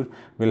institute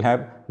will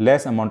have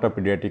less amount of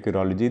pediatric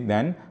urology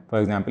than, for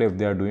example, if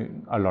they are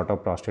doing a lot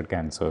of prostate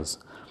cancers.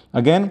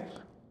 Again,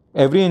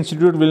 every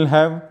institute will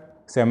have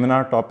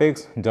seminar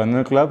topics,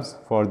 journal clubs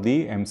for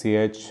the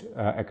MCH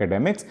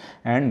academics,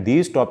 and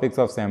these topics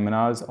of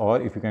seminars,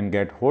 or if you can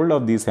get hold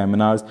of these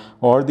seminars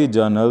or the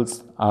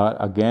journals, are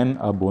again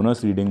a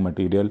bonus reading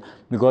material,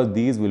 because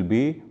these will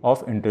be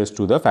of interest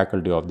to the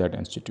faculty of that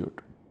institute.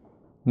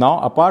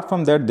 Now apart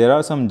from that, there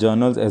are some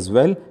journals as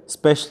well,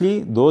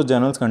 especially those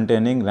journals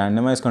containing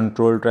randomized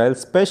controlled trials,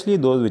 especially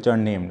those which are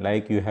named,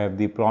 like you have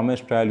the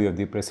PROMISE trial, you have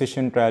the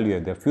Precision trial, you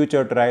have the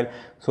Future trial.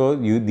 So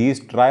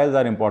these trials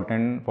are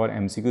important for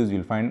MCQs. You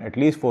will find at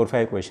least 4 or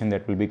 5 questions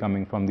that will be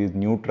coming from these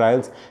new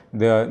trials.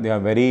 They are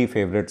very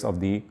favorites of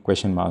the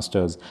question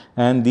masters,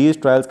 and these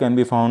trials can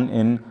be found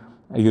in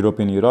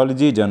European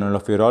Urology, Journal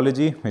of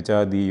Urology, which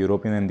are the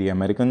European and the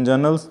American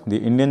journals, the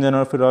Indian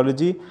Journal of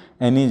Urology,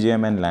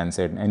 NEJM and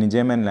Lancet.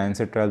 NEJM and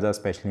Lancet trials are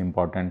especially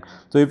important.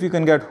 So if you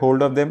can get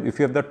hold of them, if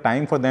you have the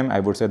time for them,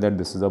 I would say that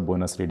this is a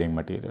bonus reading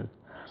material.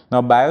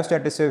 Now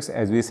biostatistics,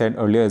 as we said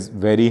earlier, is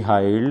very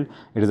high yield.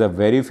 It is a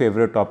very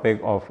favorite topic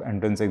of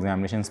entrance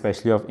examination,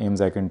 especially of AIIMS,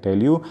 I can tell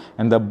you.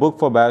 And the book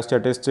for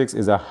biostatistics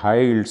is a high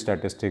yield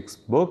statistics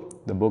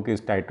book. The book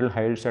is titled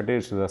High Yield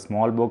Statistics. It is a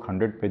small book,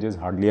 100 pages,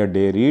 hardly a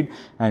day read,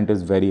 and it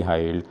is very high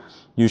yield.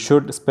 You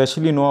should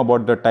especially know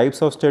about the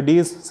types of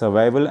studies,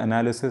 survival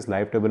analysis,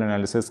 life table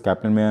analysis,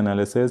 Kaplan-Meier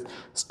analysis,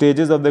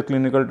 stages of the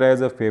clinical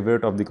trials, a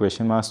favorite of the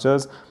question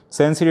masters,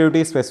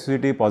 sensitivity,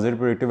 specificity, positive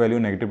predictive value,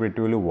 negative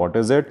predictive value, what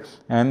is it,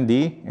 and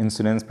the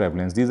incidence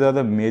prevalence. These are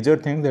the major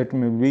things that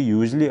may be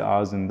usually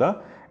asked in the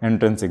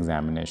entrance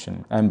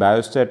examination. And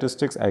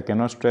biostatistics, I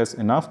cannot stress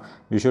enough,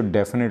 you should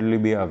definitely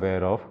be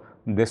aware of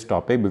this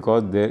topic,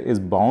 because there is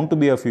bound to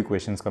be a few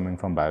questions coming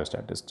from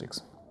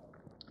biostatistics.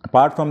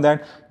 Apart from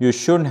that, you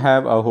should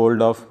have a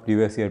hold of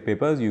previous year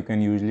papers. You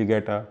can usually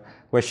get a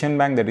question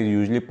bank that is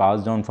usually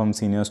passed down from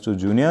seniors to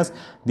juniors.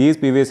 These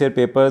previous year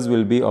papers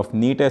will be of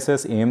NEET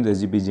SS, AIIMS,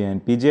 SGPJ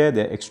and PJ.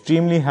 They are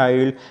extremely high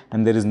yield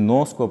and there is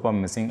no scope of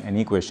missing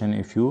any question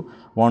if you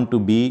want to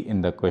be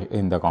in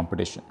the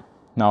competition.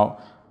 Now,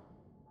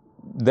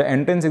 the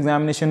entrance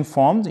examination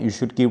forms, you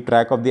should keep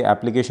track of the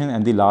application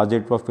and the last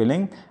date for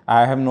filling.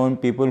 I have known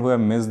people who have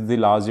missed the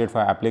last date for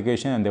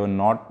application and they were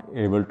not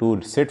able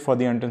to sit for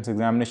the entrance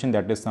examination.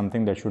 That is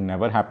something that should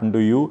never happen to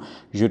you.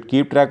 You should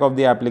keep track of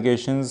the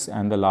applications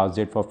and the last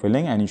date for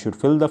filling, and you should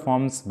fill the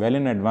forms well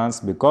in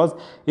advance, because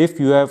if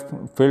you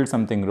have filled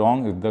something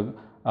wrong, if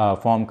the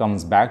form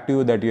comes back to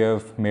you that you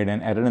have made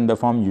an error in the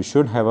form, you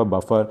should have a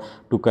buffer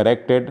to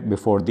correct it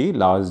before the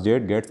last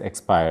date gets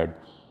expired.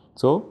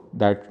 So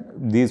that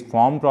these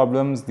form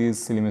problems,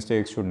 these silly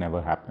mistakes should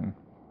never happen.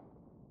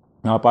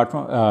 Now, apart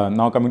from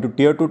now coming to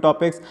tier 2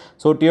 topics.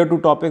 So tier 2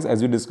 topics,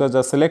 as we discussed,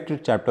 are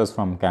selected chapters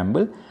from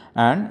Campbell,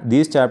 and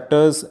these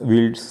chapters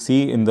we'll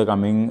see in the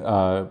coming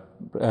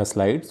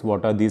slides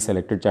what are these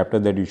selected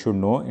chapters that you should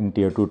know in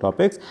tier 2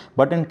 topics.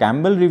 But in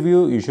Campbell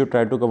review, you should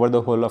try to cover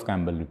the whole of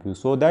Campbell review,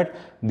 so that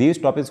these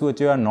topics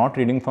which you are not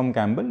reading from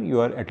Campbell, you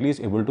are at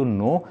least able to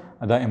know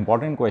the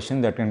important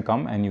questions that can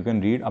come, and you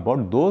can read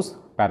about those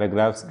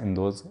paragraphs in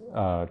those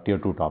tier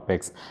 2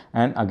 topics.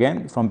 And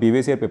again, from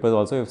previous year papers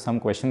also, if some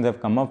questions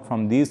have come up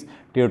from these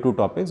tier 2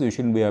 topics, you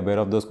should be aware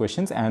of those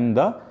questions, and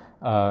the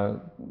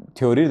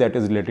theory that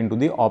is relating to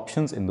the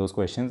options in those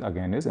questions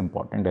again is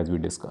important, as we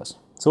discussed.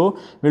 So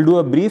we'll do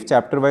a brief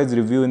chapter wise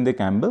review in the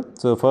Campbell.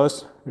 So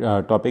first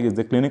topic is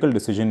the clinical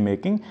decision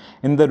making.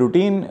 In the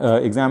routine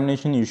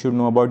examination, you should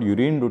know about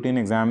urine routine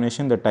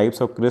examination, the types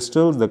of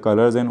crystals, the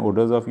colors and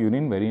odors of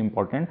urine, very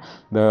important.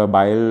 The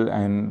bile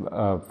and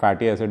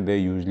fatty acid they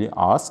usually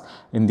ask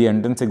in the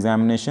entrance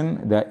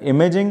examination. The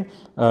imaging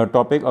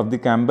topic of the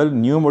Campbell,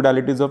 new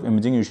modalities of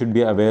imaging you should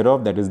be aware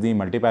of, that is the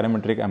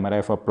multiparametric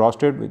MRI for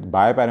prostate, with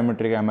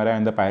biparametric MRI,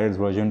 and the Pirates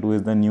version 2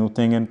 is the new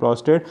thing in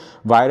prostate.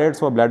 Virates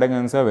for bladder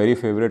cancer, very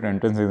favorite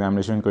entrance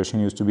examination question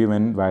used to be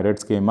when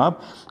virates came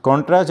up.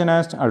 Contrast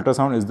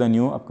ultrasound is the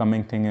new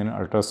upcoming thing in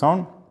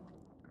ultrasound.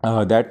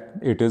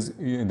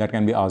 That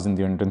can be asked in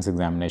the entrance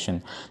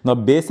examination. Now,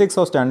 basics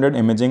of standard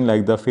imaging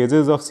like the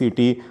phases of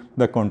CT,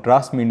 the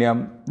contrast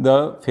medium,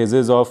 the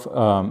phases of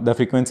the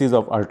frequencies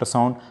of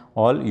ultrasound,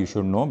 all you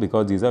should know,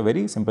 because these are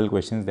very simple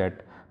questions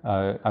that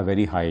are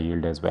very high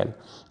yield as well.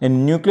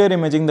 In nuclear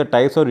imaging, the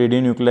types of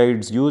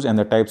radionuclides used and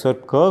the types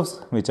of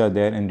curves which are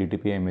there in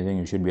DTP imaging,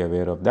 you should be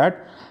aware of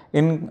that.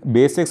 In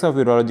basics of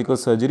urological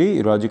surgery,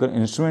 urological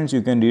instruments,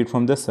 you can read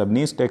from the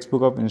Subne's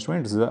textbook of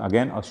instruments. This is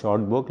again a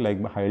short book like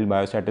Hild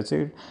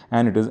Biostatistics,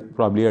 and it is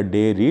probably a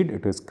day read.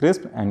 It is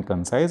crisp and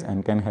concise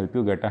and can help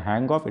you get a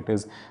hang of. It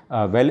is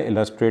well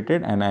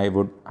illustrated, and I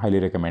would highly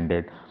recommend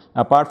it.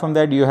 Apart from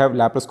that, you have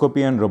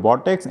laparoscopy and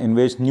robotics, in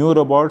which new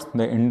robots,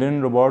 the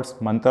Indian robots,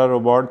 Mantra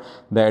robot,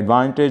 the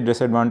advantage,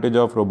 disadvantage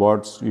of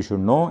robots you should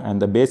know, and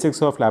the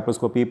basics of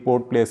laparoscopy,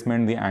 port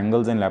placement, the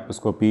angles in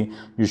laparoscopy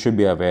you should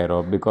be aware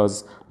of,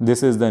 because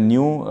this is the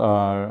new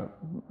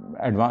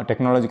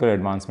technological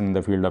advancement in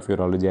the field of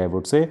urology, I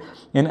would say.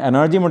 In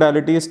energy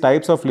modalities,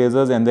 types of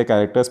lasers and their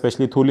characters,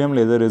 especially thulium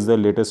laser is the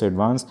latest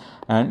advance,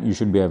 and you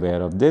should be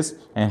aware of this.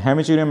 And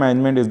hematuria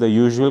management is the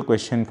usual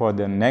question for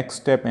the next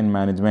step in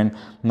management,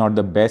 not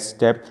the best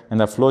step, and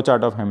the flow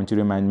chart of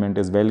hematuria management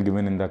is well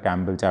given in the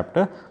Campbell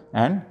chapter,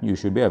 and you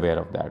should be aware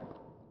of that.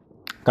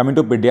 Coming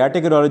to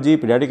pediatric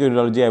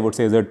urology I would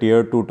say is a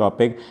tier 2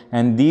 topic,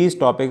 and these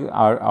topics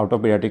are out of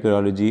pediatric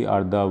urology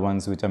are the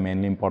ones which are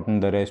mainly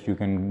important. The rest you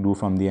can do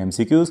from the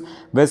MCQs.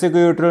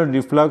 Vesicoureteral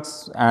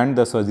reflux and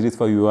the surgeries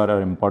for UR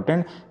are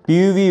important.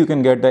 PUV, you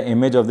can get the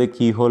image of the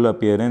keyhole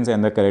appearance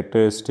and the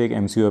characteristic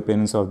MCU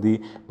appearance of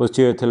the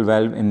posterior urethral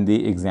valve in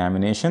the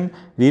examination.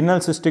 Renal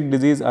cystic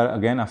disease are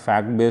again a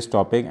fact-based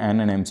topic, and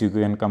an MCQ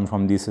can come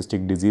from these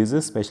cystic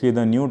diseases, especially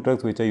the new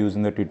drugs which are used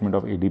in the treatment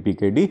of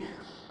ADPKD.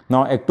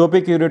 Now,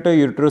 ectopic ureter,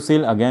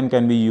 ureterocele again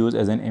can be used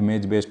as an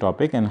image-based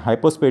topic, and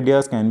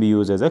hypospadias can be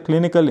used as a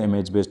clinical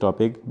image-based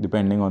topic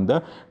depending on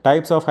the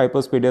types of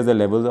hypospadias, the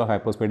levels of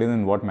hypospadias,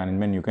 and what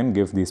management you can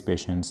give these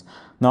patients.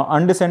 Now,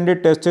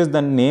 undescended tests,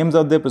 the names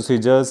of the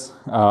procedures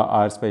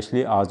are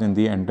specially asked in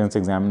the entrance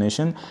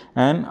examination,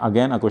 and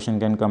again a question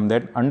can come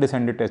that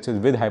undescended tests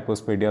with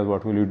hypospadias,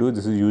 what will you do?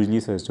 This is usually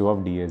suggestive of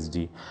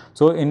DSG.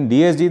 So, in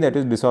DSG, that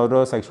is disorder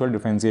of sexual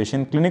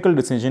differentiation, clinical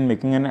decision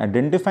making and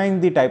identifying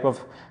the type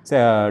of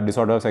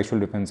disorder of sexual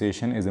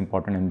differentiation is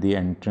important in the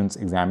entrance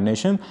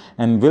examination,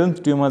 and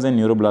Wilms tumors and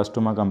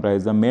neuroblastoma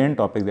comprise the main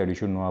topics that you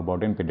should know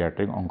about in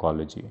pediatric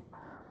oncology.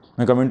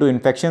 Now coming to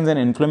infections and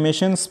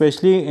inflammation,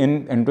 especially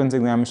in entrance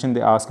examination,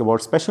 they ask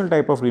about special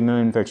type of renal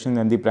infection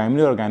and the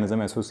primary organism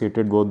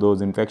associated with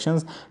those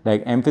infections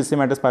like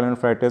emphysematous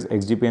pyelonephritis,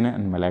 XGPN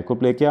and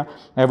malakoplakia.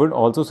 I would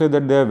also say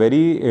that they are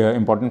very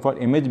important for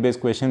image-based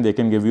questions. They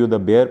can give you the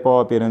bare paw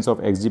appearance of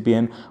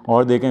XGPN,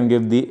 or they can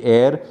give the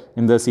air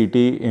in the CT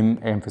in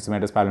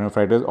emphysematous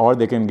pyelonephritis, or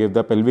they can give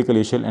the pelvic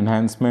calycial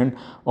enhancement,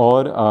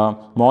 or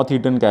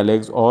moth-eaten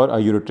calyx, or a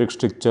ureteric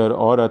stricture,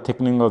 or a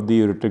thickening of the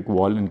ureteric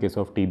wall in case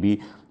of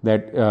TB.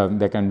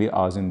 That can be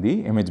asked in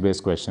the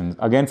image-based questions.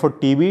 Again, for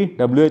TB,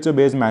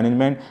 WHO-based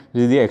management,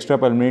 which is the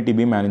extrapulmonary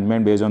TB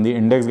management based on the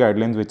index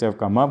guidelines which have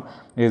come up,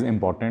 is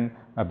important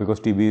because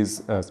TB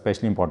is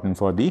especially important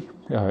for the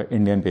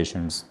Indian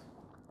patients.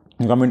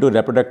 Coming to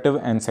reproductive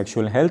and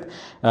sexual health,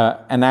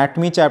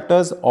 anatomy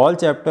chapters, all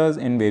chapters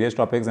in various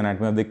topics,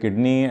 anatomy of the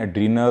kidney,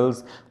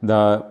 adrenals,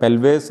 the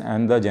pelvis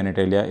and the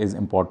genitalia is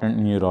important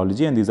in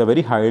urology, and these are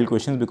very high yield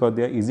questions because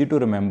they are easy to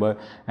remember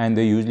and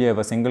they usually have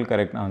a single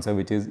correct answer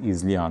which is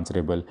easily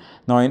answerable.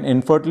 Now in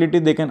infertility,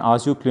 they can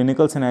ask you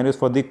clinical scenarios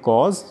for the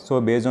cause,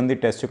 so based on the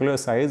testicular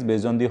size,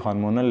 based on the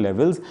hormonal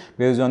levels,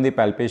 based on the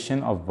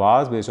palpation of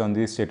vas, based on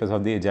the status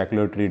of the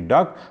ejaculatory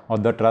duct or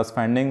the truss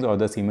findings or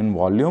the semen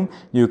volume,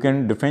 you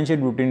can differentiate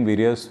between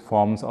various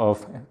forms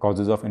of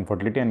causes of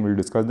infertility, and we'll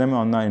discuss them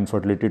on the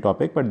infertility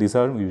topic, but these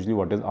are usually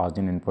what is asked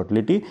in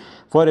infertility.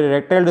 For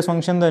erectile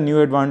dysfunction, the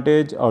new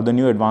advantage or the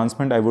new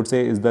advancement I would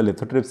say is the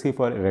lithotripsy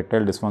for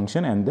erectile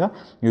dysfunction and the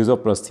use of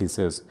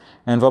prosthesis.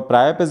 And for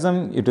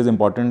priapism, it is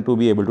important to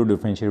be able to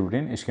differentiate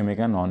between ischemic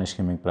and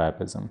non-ischemic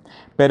priapism.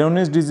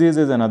 Peyronie's disease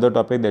is another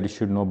topic that you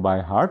should know by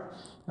heart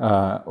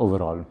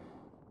overall.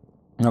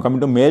 Now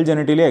coming to male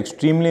genitalia,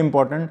 extremely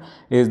important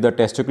is the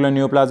testicular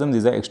neoplasm.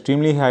 These are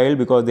extremely high yield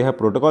because they have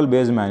protocol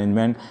based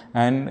management,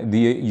 and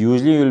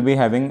usually you will be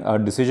having a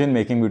decision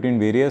making between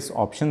various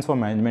options for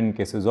management in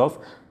cases of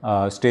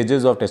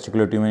stages of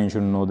testicular tumor. You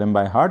should know them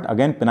by heart.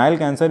 Again, penile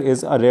cancer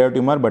is a rare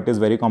tumor but is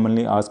very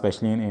commonly asked,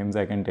 especially in AIIMS.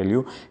 I can tell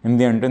you in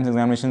the entrance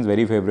examinations,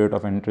 very favorite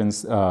of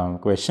entrance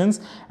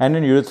questions. And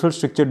in urethral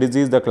stricture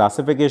disease, the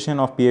classification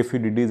of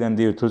PFUDDs and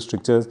the urethral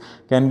strictures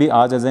can be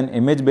asked as an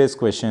image based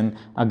question.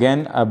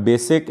 Again, a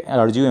basic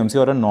RGU-MC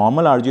or a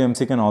normal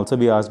RGU-MC can also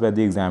be asked by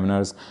the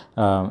examiners,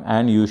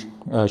 and you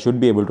should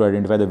be able to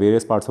identify the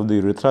various parts of the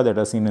urethra that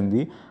are seen in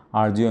the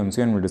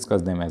RGU-MC, and we'll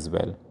discuss them as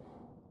well.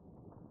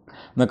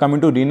 Now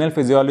coming to renal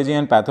physiology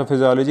and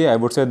pathophysiology, I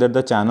would say that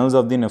the channels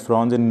of the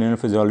nephrons in renal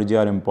physiology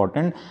are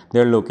important.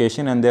 Their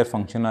location and their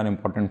function are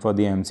important for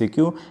the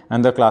MCQ,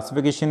 and the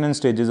classification and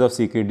stages of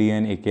CKD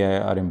and AKI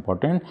are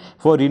important.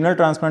 For renal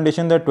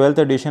transplantation, the 12th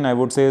edition I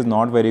would say is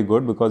not very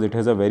good because it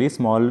has a very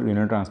small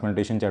renal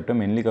transplantation chapter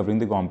mainly covering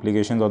the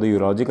complications or the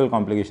urological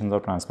complications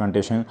of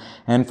transplantation.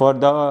 And for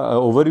the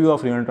overview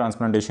of renal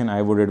transplantation,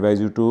 I would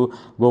advise you to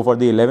go for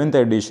the 11th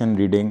edition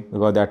reading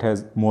because that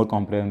has more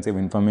comprehensive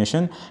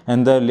information.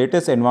 And the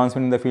latest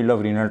advancement in the field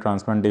of renal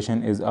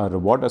transplantation is a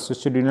robot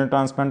assisted renal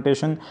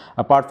transplantation.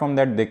 Apart from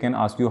that, they can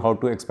ask you how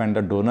to expand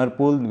the donor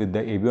pool with the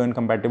ABO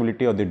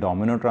incompatibility or the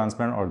domino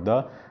transplant or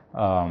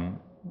the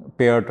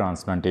pair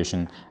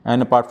transplantation.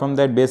 And apart from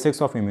that,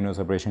 basics of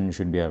immunosuppression you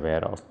should be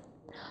aware of.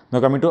 Now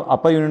coming to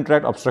upper urinary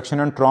tract obstruction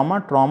and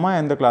trauma. Trauma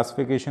and the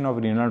classification of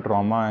renal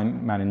trauma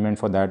and management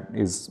for that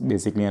is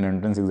basically an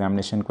entrance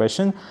examination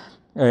question.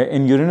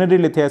 In urinary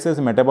lithiasis,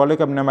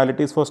 metabolic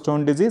abnormalities for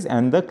stone disease,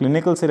 and the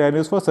clinical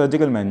scenarios for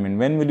surgical management.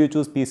 When will you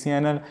choose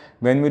PCNL?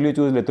 When will you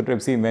choose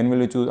lithotripsy? When will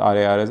you choose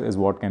RARS is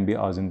what can be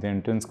asked in the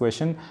entrance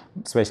question,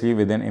 especially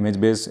with an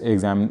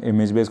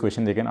image-based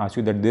question. They can ask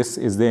you that this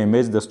is the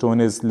image, the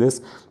stone is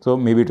this, so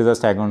maybe it is a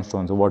stagnant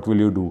stone. So what will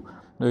you do?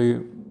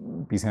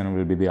 PCNL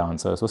will be the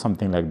answer. So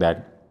something like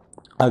that.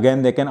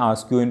 Again, they can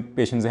ask you in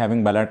patients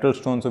having bilateral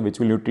stones, so which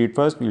will you treat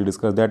first? We will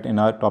discuss that in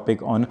our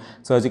topic on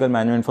surgical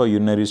management for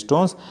urinary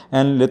stones.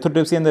 And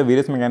lithotripsy and the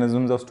various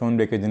mechanisms of stone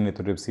breakage in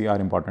lithotripsy are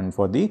important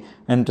for the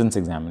entrance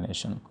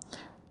examination.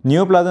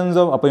 Neoplasms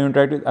of upper urinary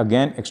tract is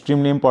again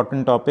extremely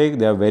important topic.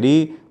 They are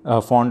very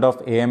fond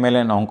of AML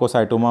and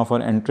oncocytoma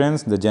for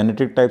entrance, the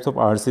genetic types of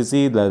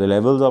RCC, the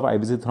levels of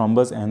IBC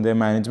thrombus and their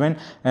management,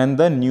 and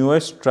the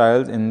newest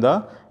trials in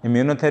the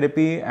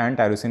immunotherapy and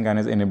tyrosine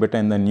kinase inhibitor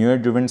in the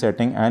neoadjuvant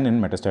setting and in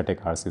metastatic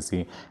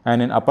RCC.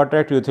 And in upper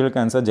tract urothelial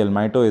cancer,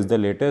 Jelmyto is the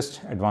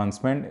latest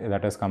advancement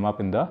that has come up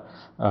in the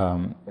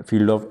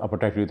field of upper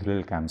tract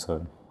urothelial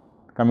cancer.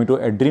 Coming to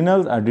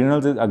adrenals,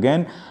 adrenals is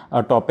again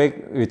a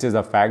topic which is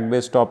a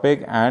fact-based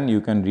topic and you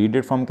can read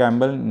it from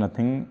Campbell.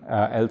 Nothing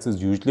else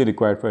is usually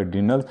required for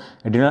adrenals.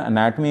 Adrenal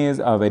anatomy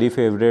is a very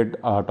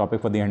favorite topic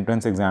for the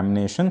entrance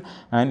examination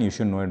and you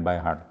should know it by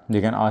heart.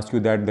 They can ask you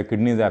that the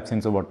kidney is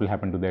absent, so what will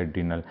happen to the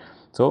adrenal?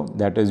 So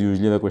that is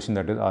usually the question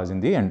that is asked in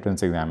the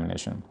entrance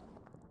examination.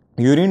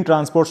 Urine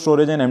transport,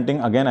 storage and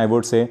emptying, again I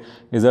would say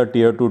is a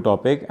tier 2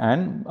 topic,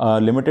 and a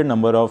limited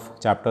number of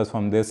chapters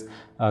from this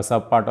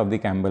sub part of the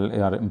Campbell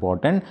are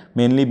important,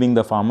 mainly being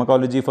the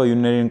pharmacology for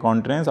urinary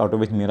incontinence, out of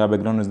which Mira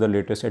background is the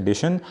latest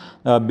addition,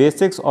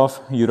 basics of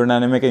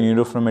urodynamic and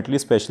uroflowmetry,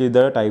 especially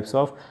the types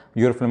of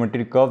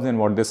uroflowmetry curves and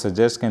what they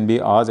suggest can be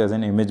asked as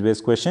an image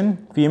based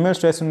question. Female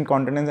stress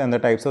incontinence and the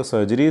types of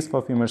surgeries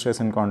for female stress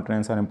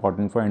incontinence are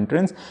important for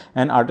entrance,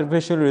 and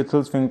artificial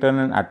urethral sphincter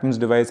and AIIMS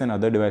device and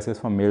other devices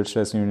for male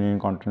stress urinary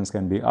incontinence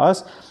can be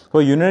asked.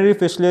 For urinary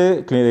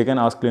fistulae, they can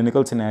ask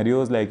clinical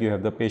scenarios like you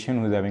have the patient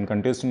who is having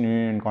consistent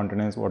urinary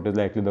incontinence, what is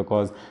likely the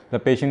cause, the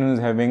patient who is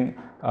having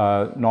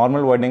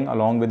normal voiding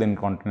along with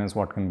incontinence,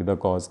 what can be the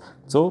cause.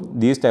 So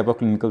these type of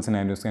clinical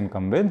scenarios can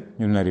come with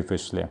urinary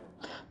fistulae.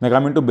 Now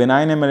coming to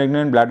benign and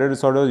malignant bladder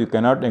disorders, you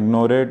cannot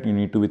ignore it. You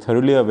need to be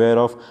thoroughly aware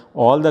of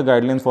all the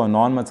guidelines for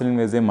non-muscle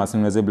invasive, muscle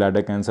invasive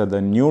bladder cancer,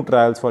 the new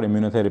trials for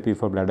immunotherapy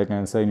for bladder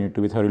cancer. You need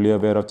to be thoroughly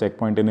aware of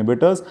checkpoint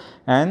inhibitors,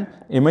 and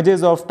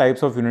images of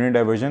types of urinary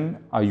diversion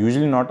are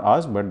usually not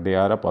asked, but they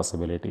are a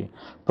possibility.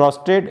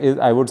 Prostate is,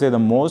 I would say, the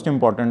most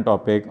important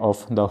topic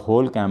of the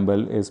whole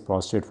Campbell is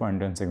prostate for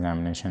entrance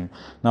examination.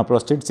 Now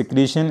prostate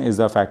secretion is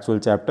a factual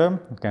chapter.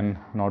 You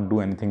cannot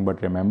do anything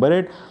but remember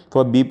it.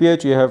 For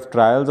BPH, you have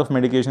trials of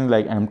medications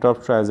like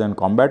MTOP trials and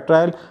combat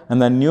trial, and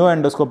the new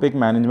endoscopic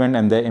management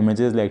and the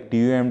images like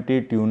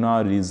TUMT,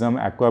 TUNA, RISM,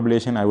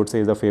 aquablation, I would say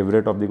is the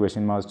favorite of the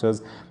question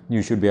masters.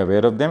 You should be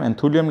aware of them, and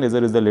thulium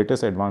laser is the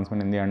latest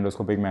advancement in the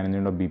endoscopic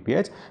management of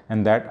BPH,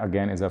 and that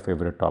again is a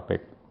favorite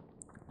topic.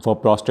 For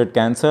prostate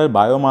cancer,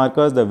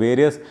 biomarkers, the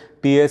various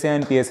PSA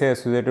and PSA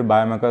associated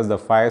biomarkers, the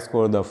 5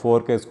 score, the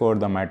 4K score,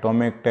 the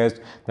mitomic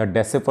test, the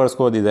Decipher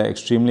score, these are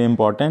extremely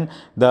important.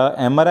 The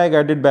MRI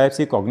guided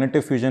biopsy,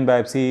 cognitive fusion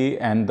biopsy,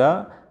 and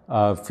the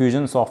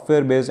fusion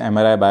software based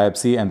MRI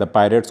biopsy and the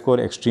Pirate score,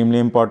 extremely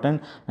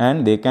important,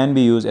 and they can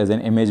be used as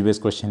an image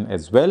based question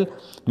as well.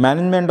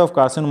 Management of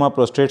carcinoma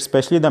prostate,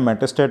 especially the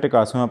metastatic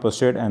carcinoma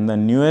prostate, and the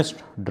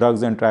newest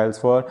drugs and trials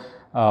for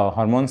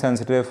hormone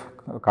sensitive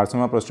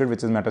carcinoma prostate,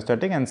 which is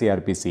metastatic, and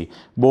CRPC,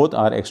 both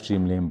are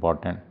extremely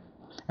important,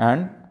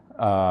 and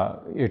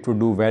it would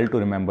do well to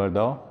remember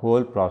the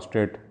whole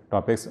prostate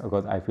topics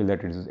because I feel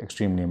that it is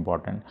extremely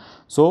important.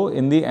 So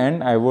in the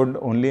end, I would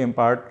only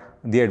impart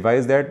the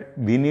advice that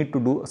we need to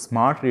do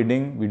smart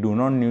reading. We do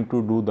not need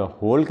to do the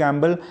whole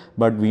Campbell,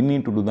 but we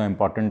need to do the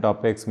important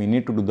topics. We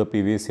need to do the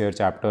previous year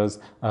chapters,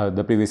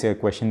 the previous year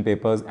question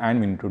papers, and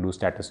we need to do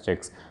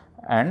statistics,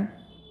 and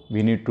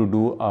we need to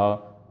do a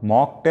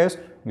mock test,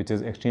 which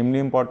is extremely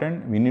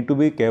important. We need to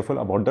be careful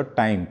about the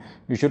time.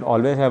 You should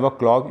always have a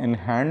clock in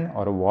hand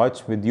or a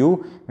watch with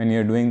you when you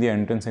are doing the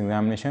entrance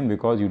examination,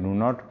 because you do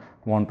not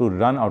want to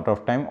run out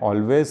of time.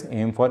 Always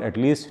aim for at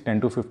least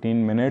 10 to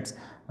 15 minutes.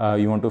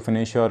 You want to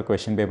finish your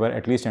question paper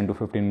at least 10 to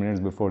 15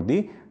 minutes before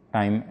the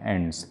time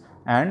ends,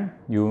 and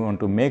you want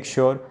to make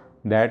sure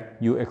that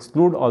you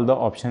exclude all the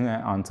options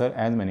and answer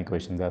as many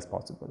questions as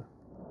possible.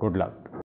 Good luck.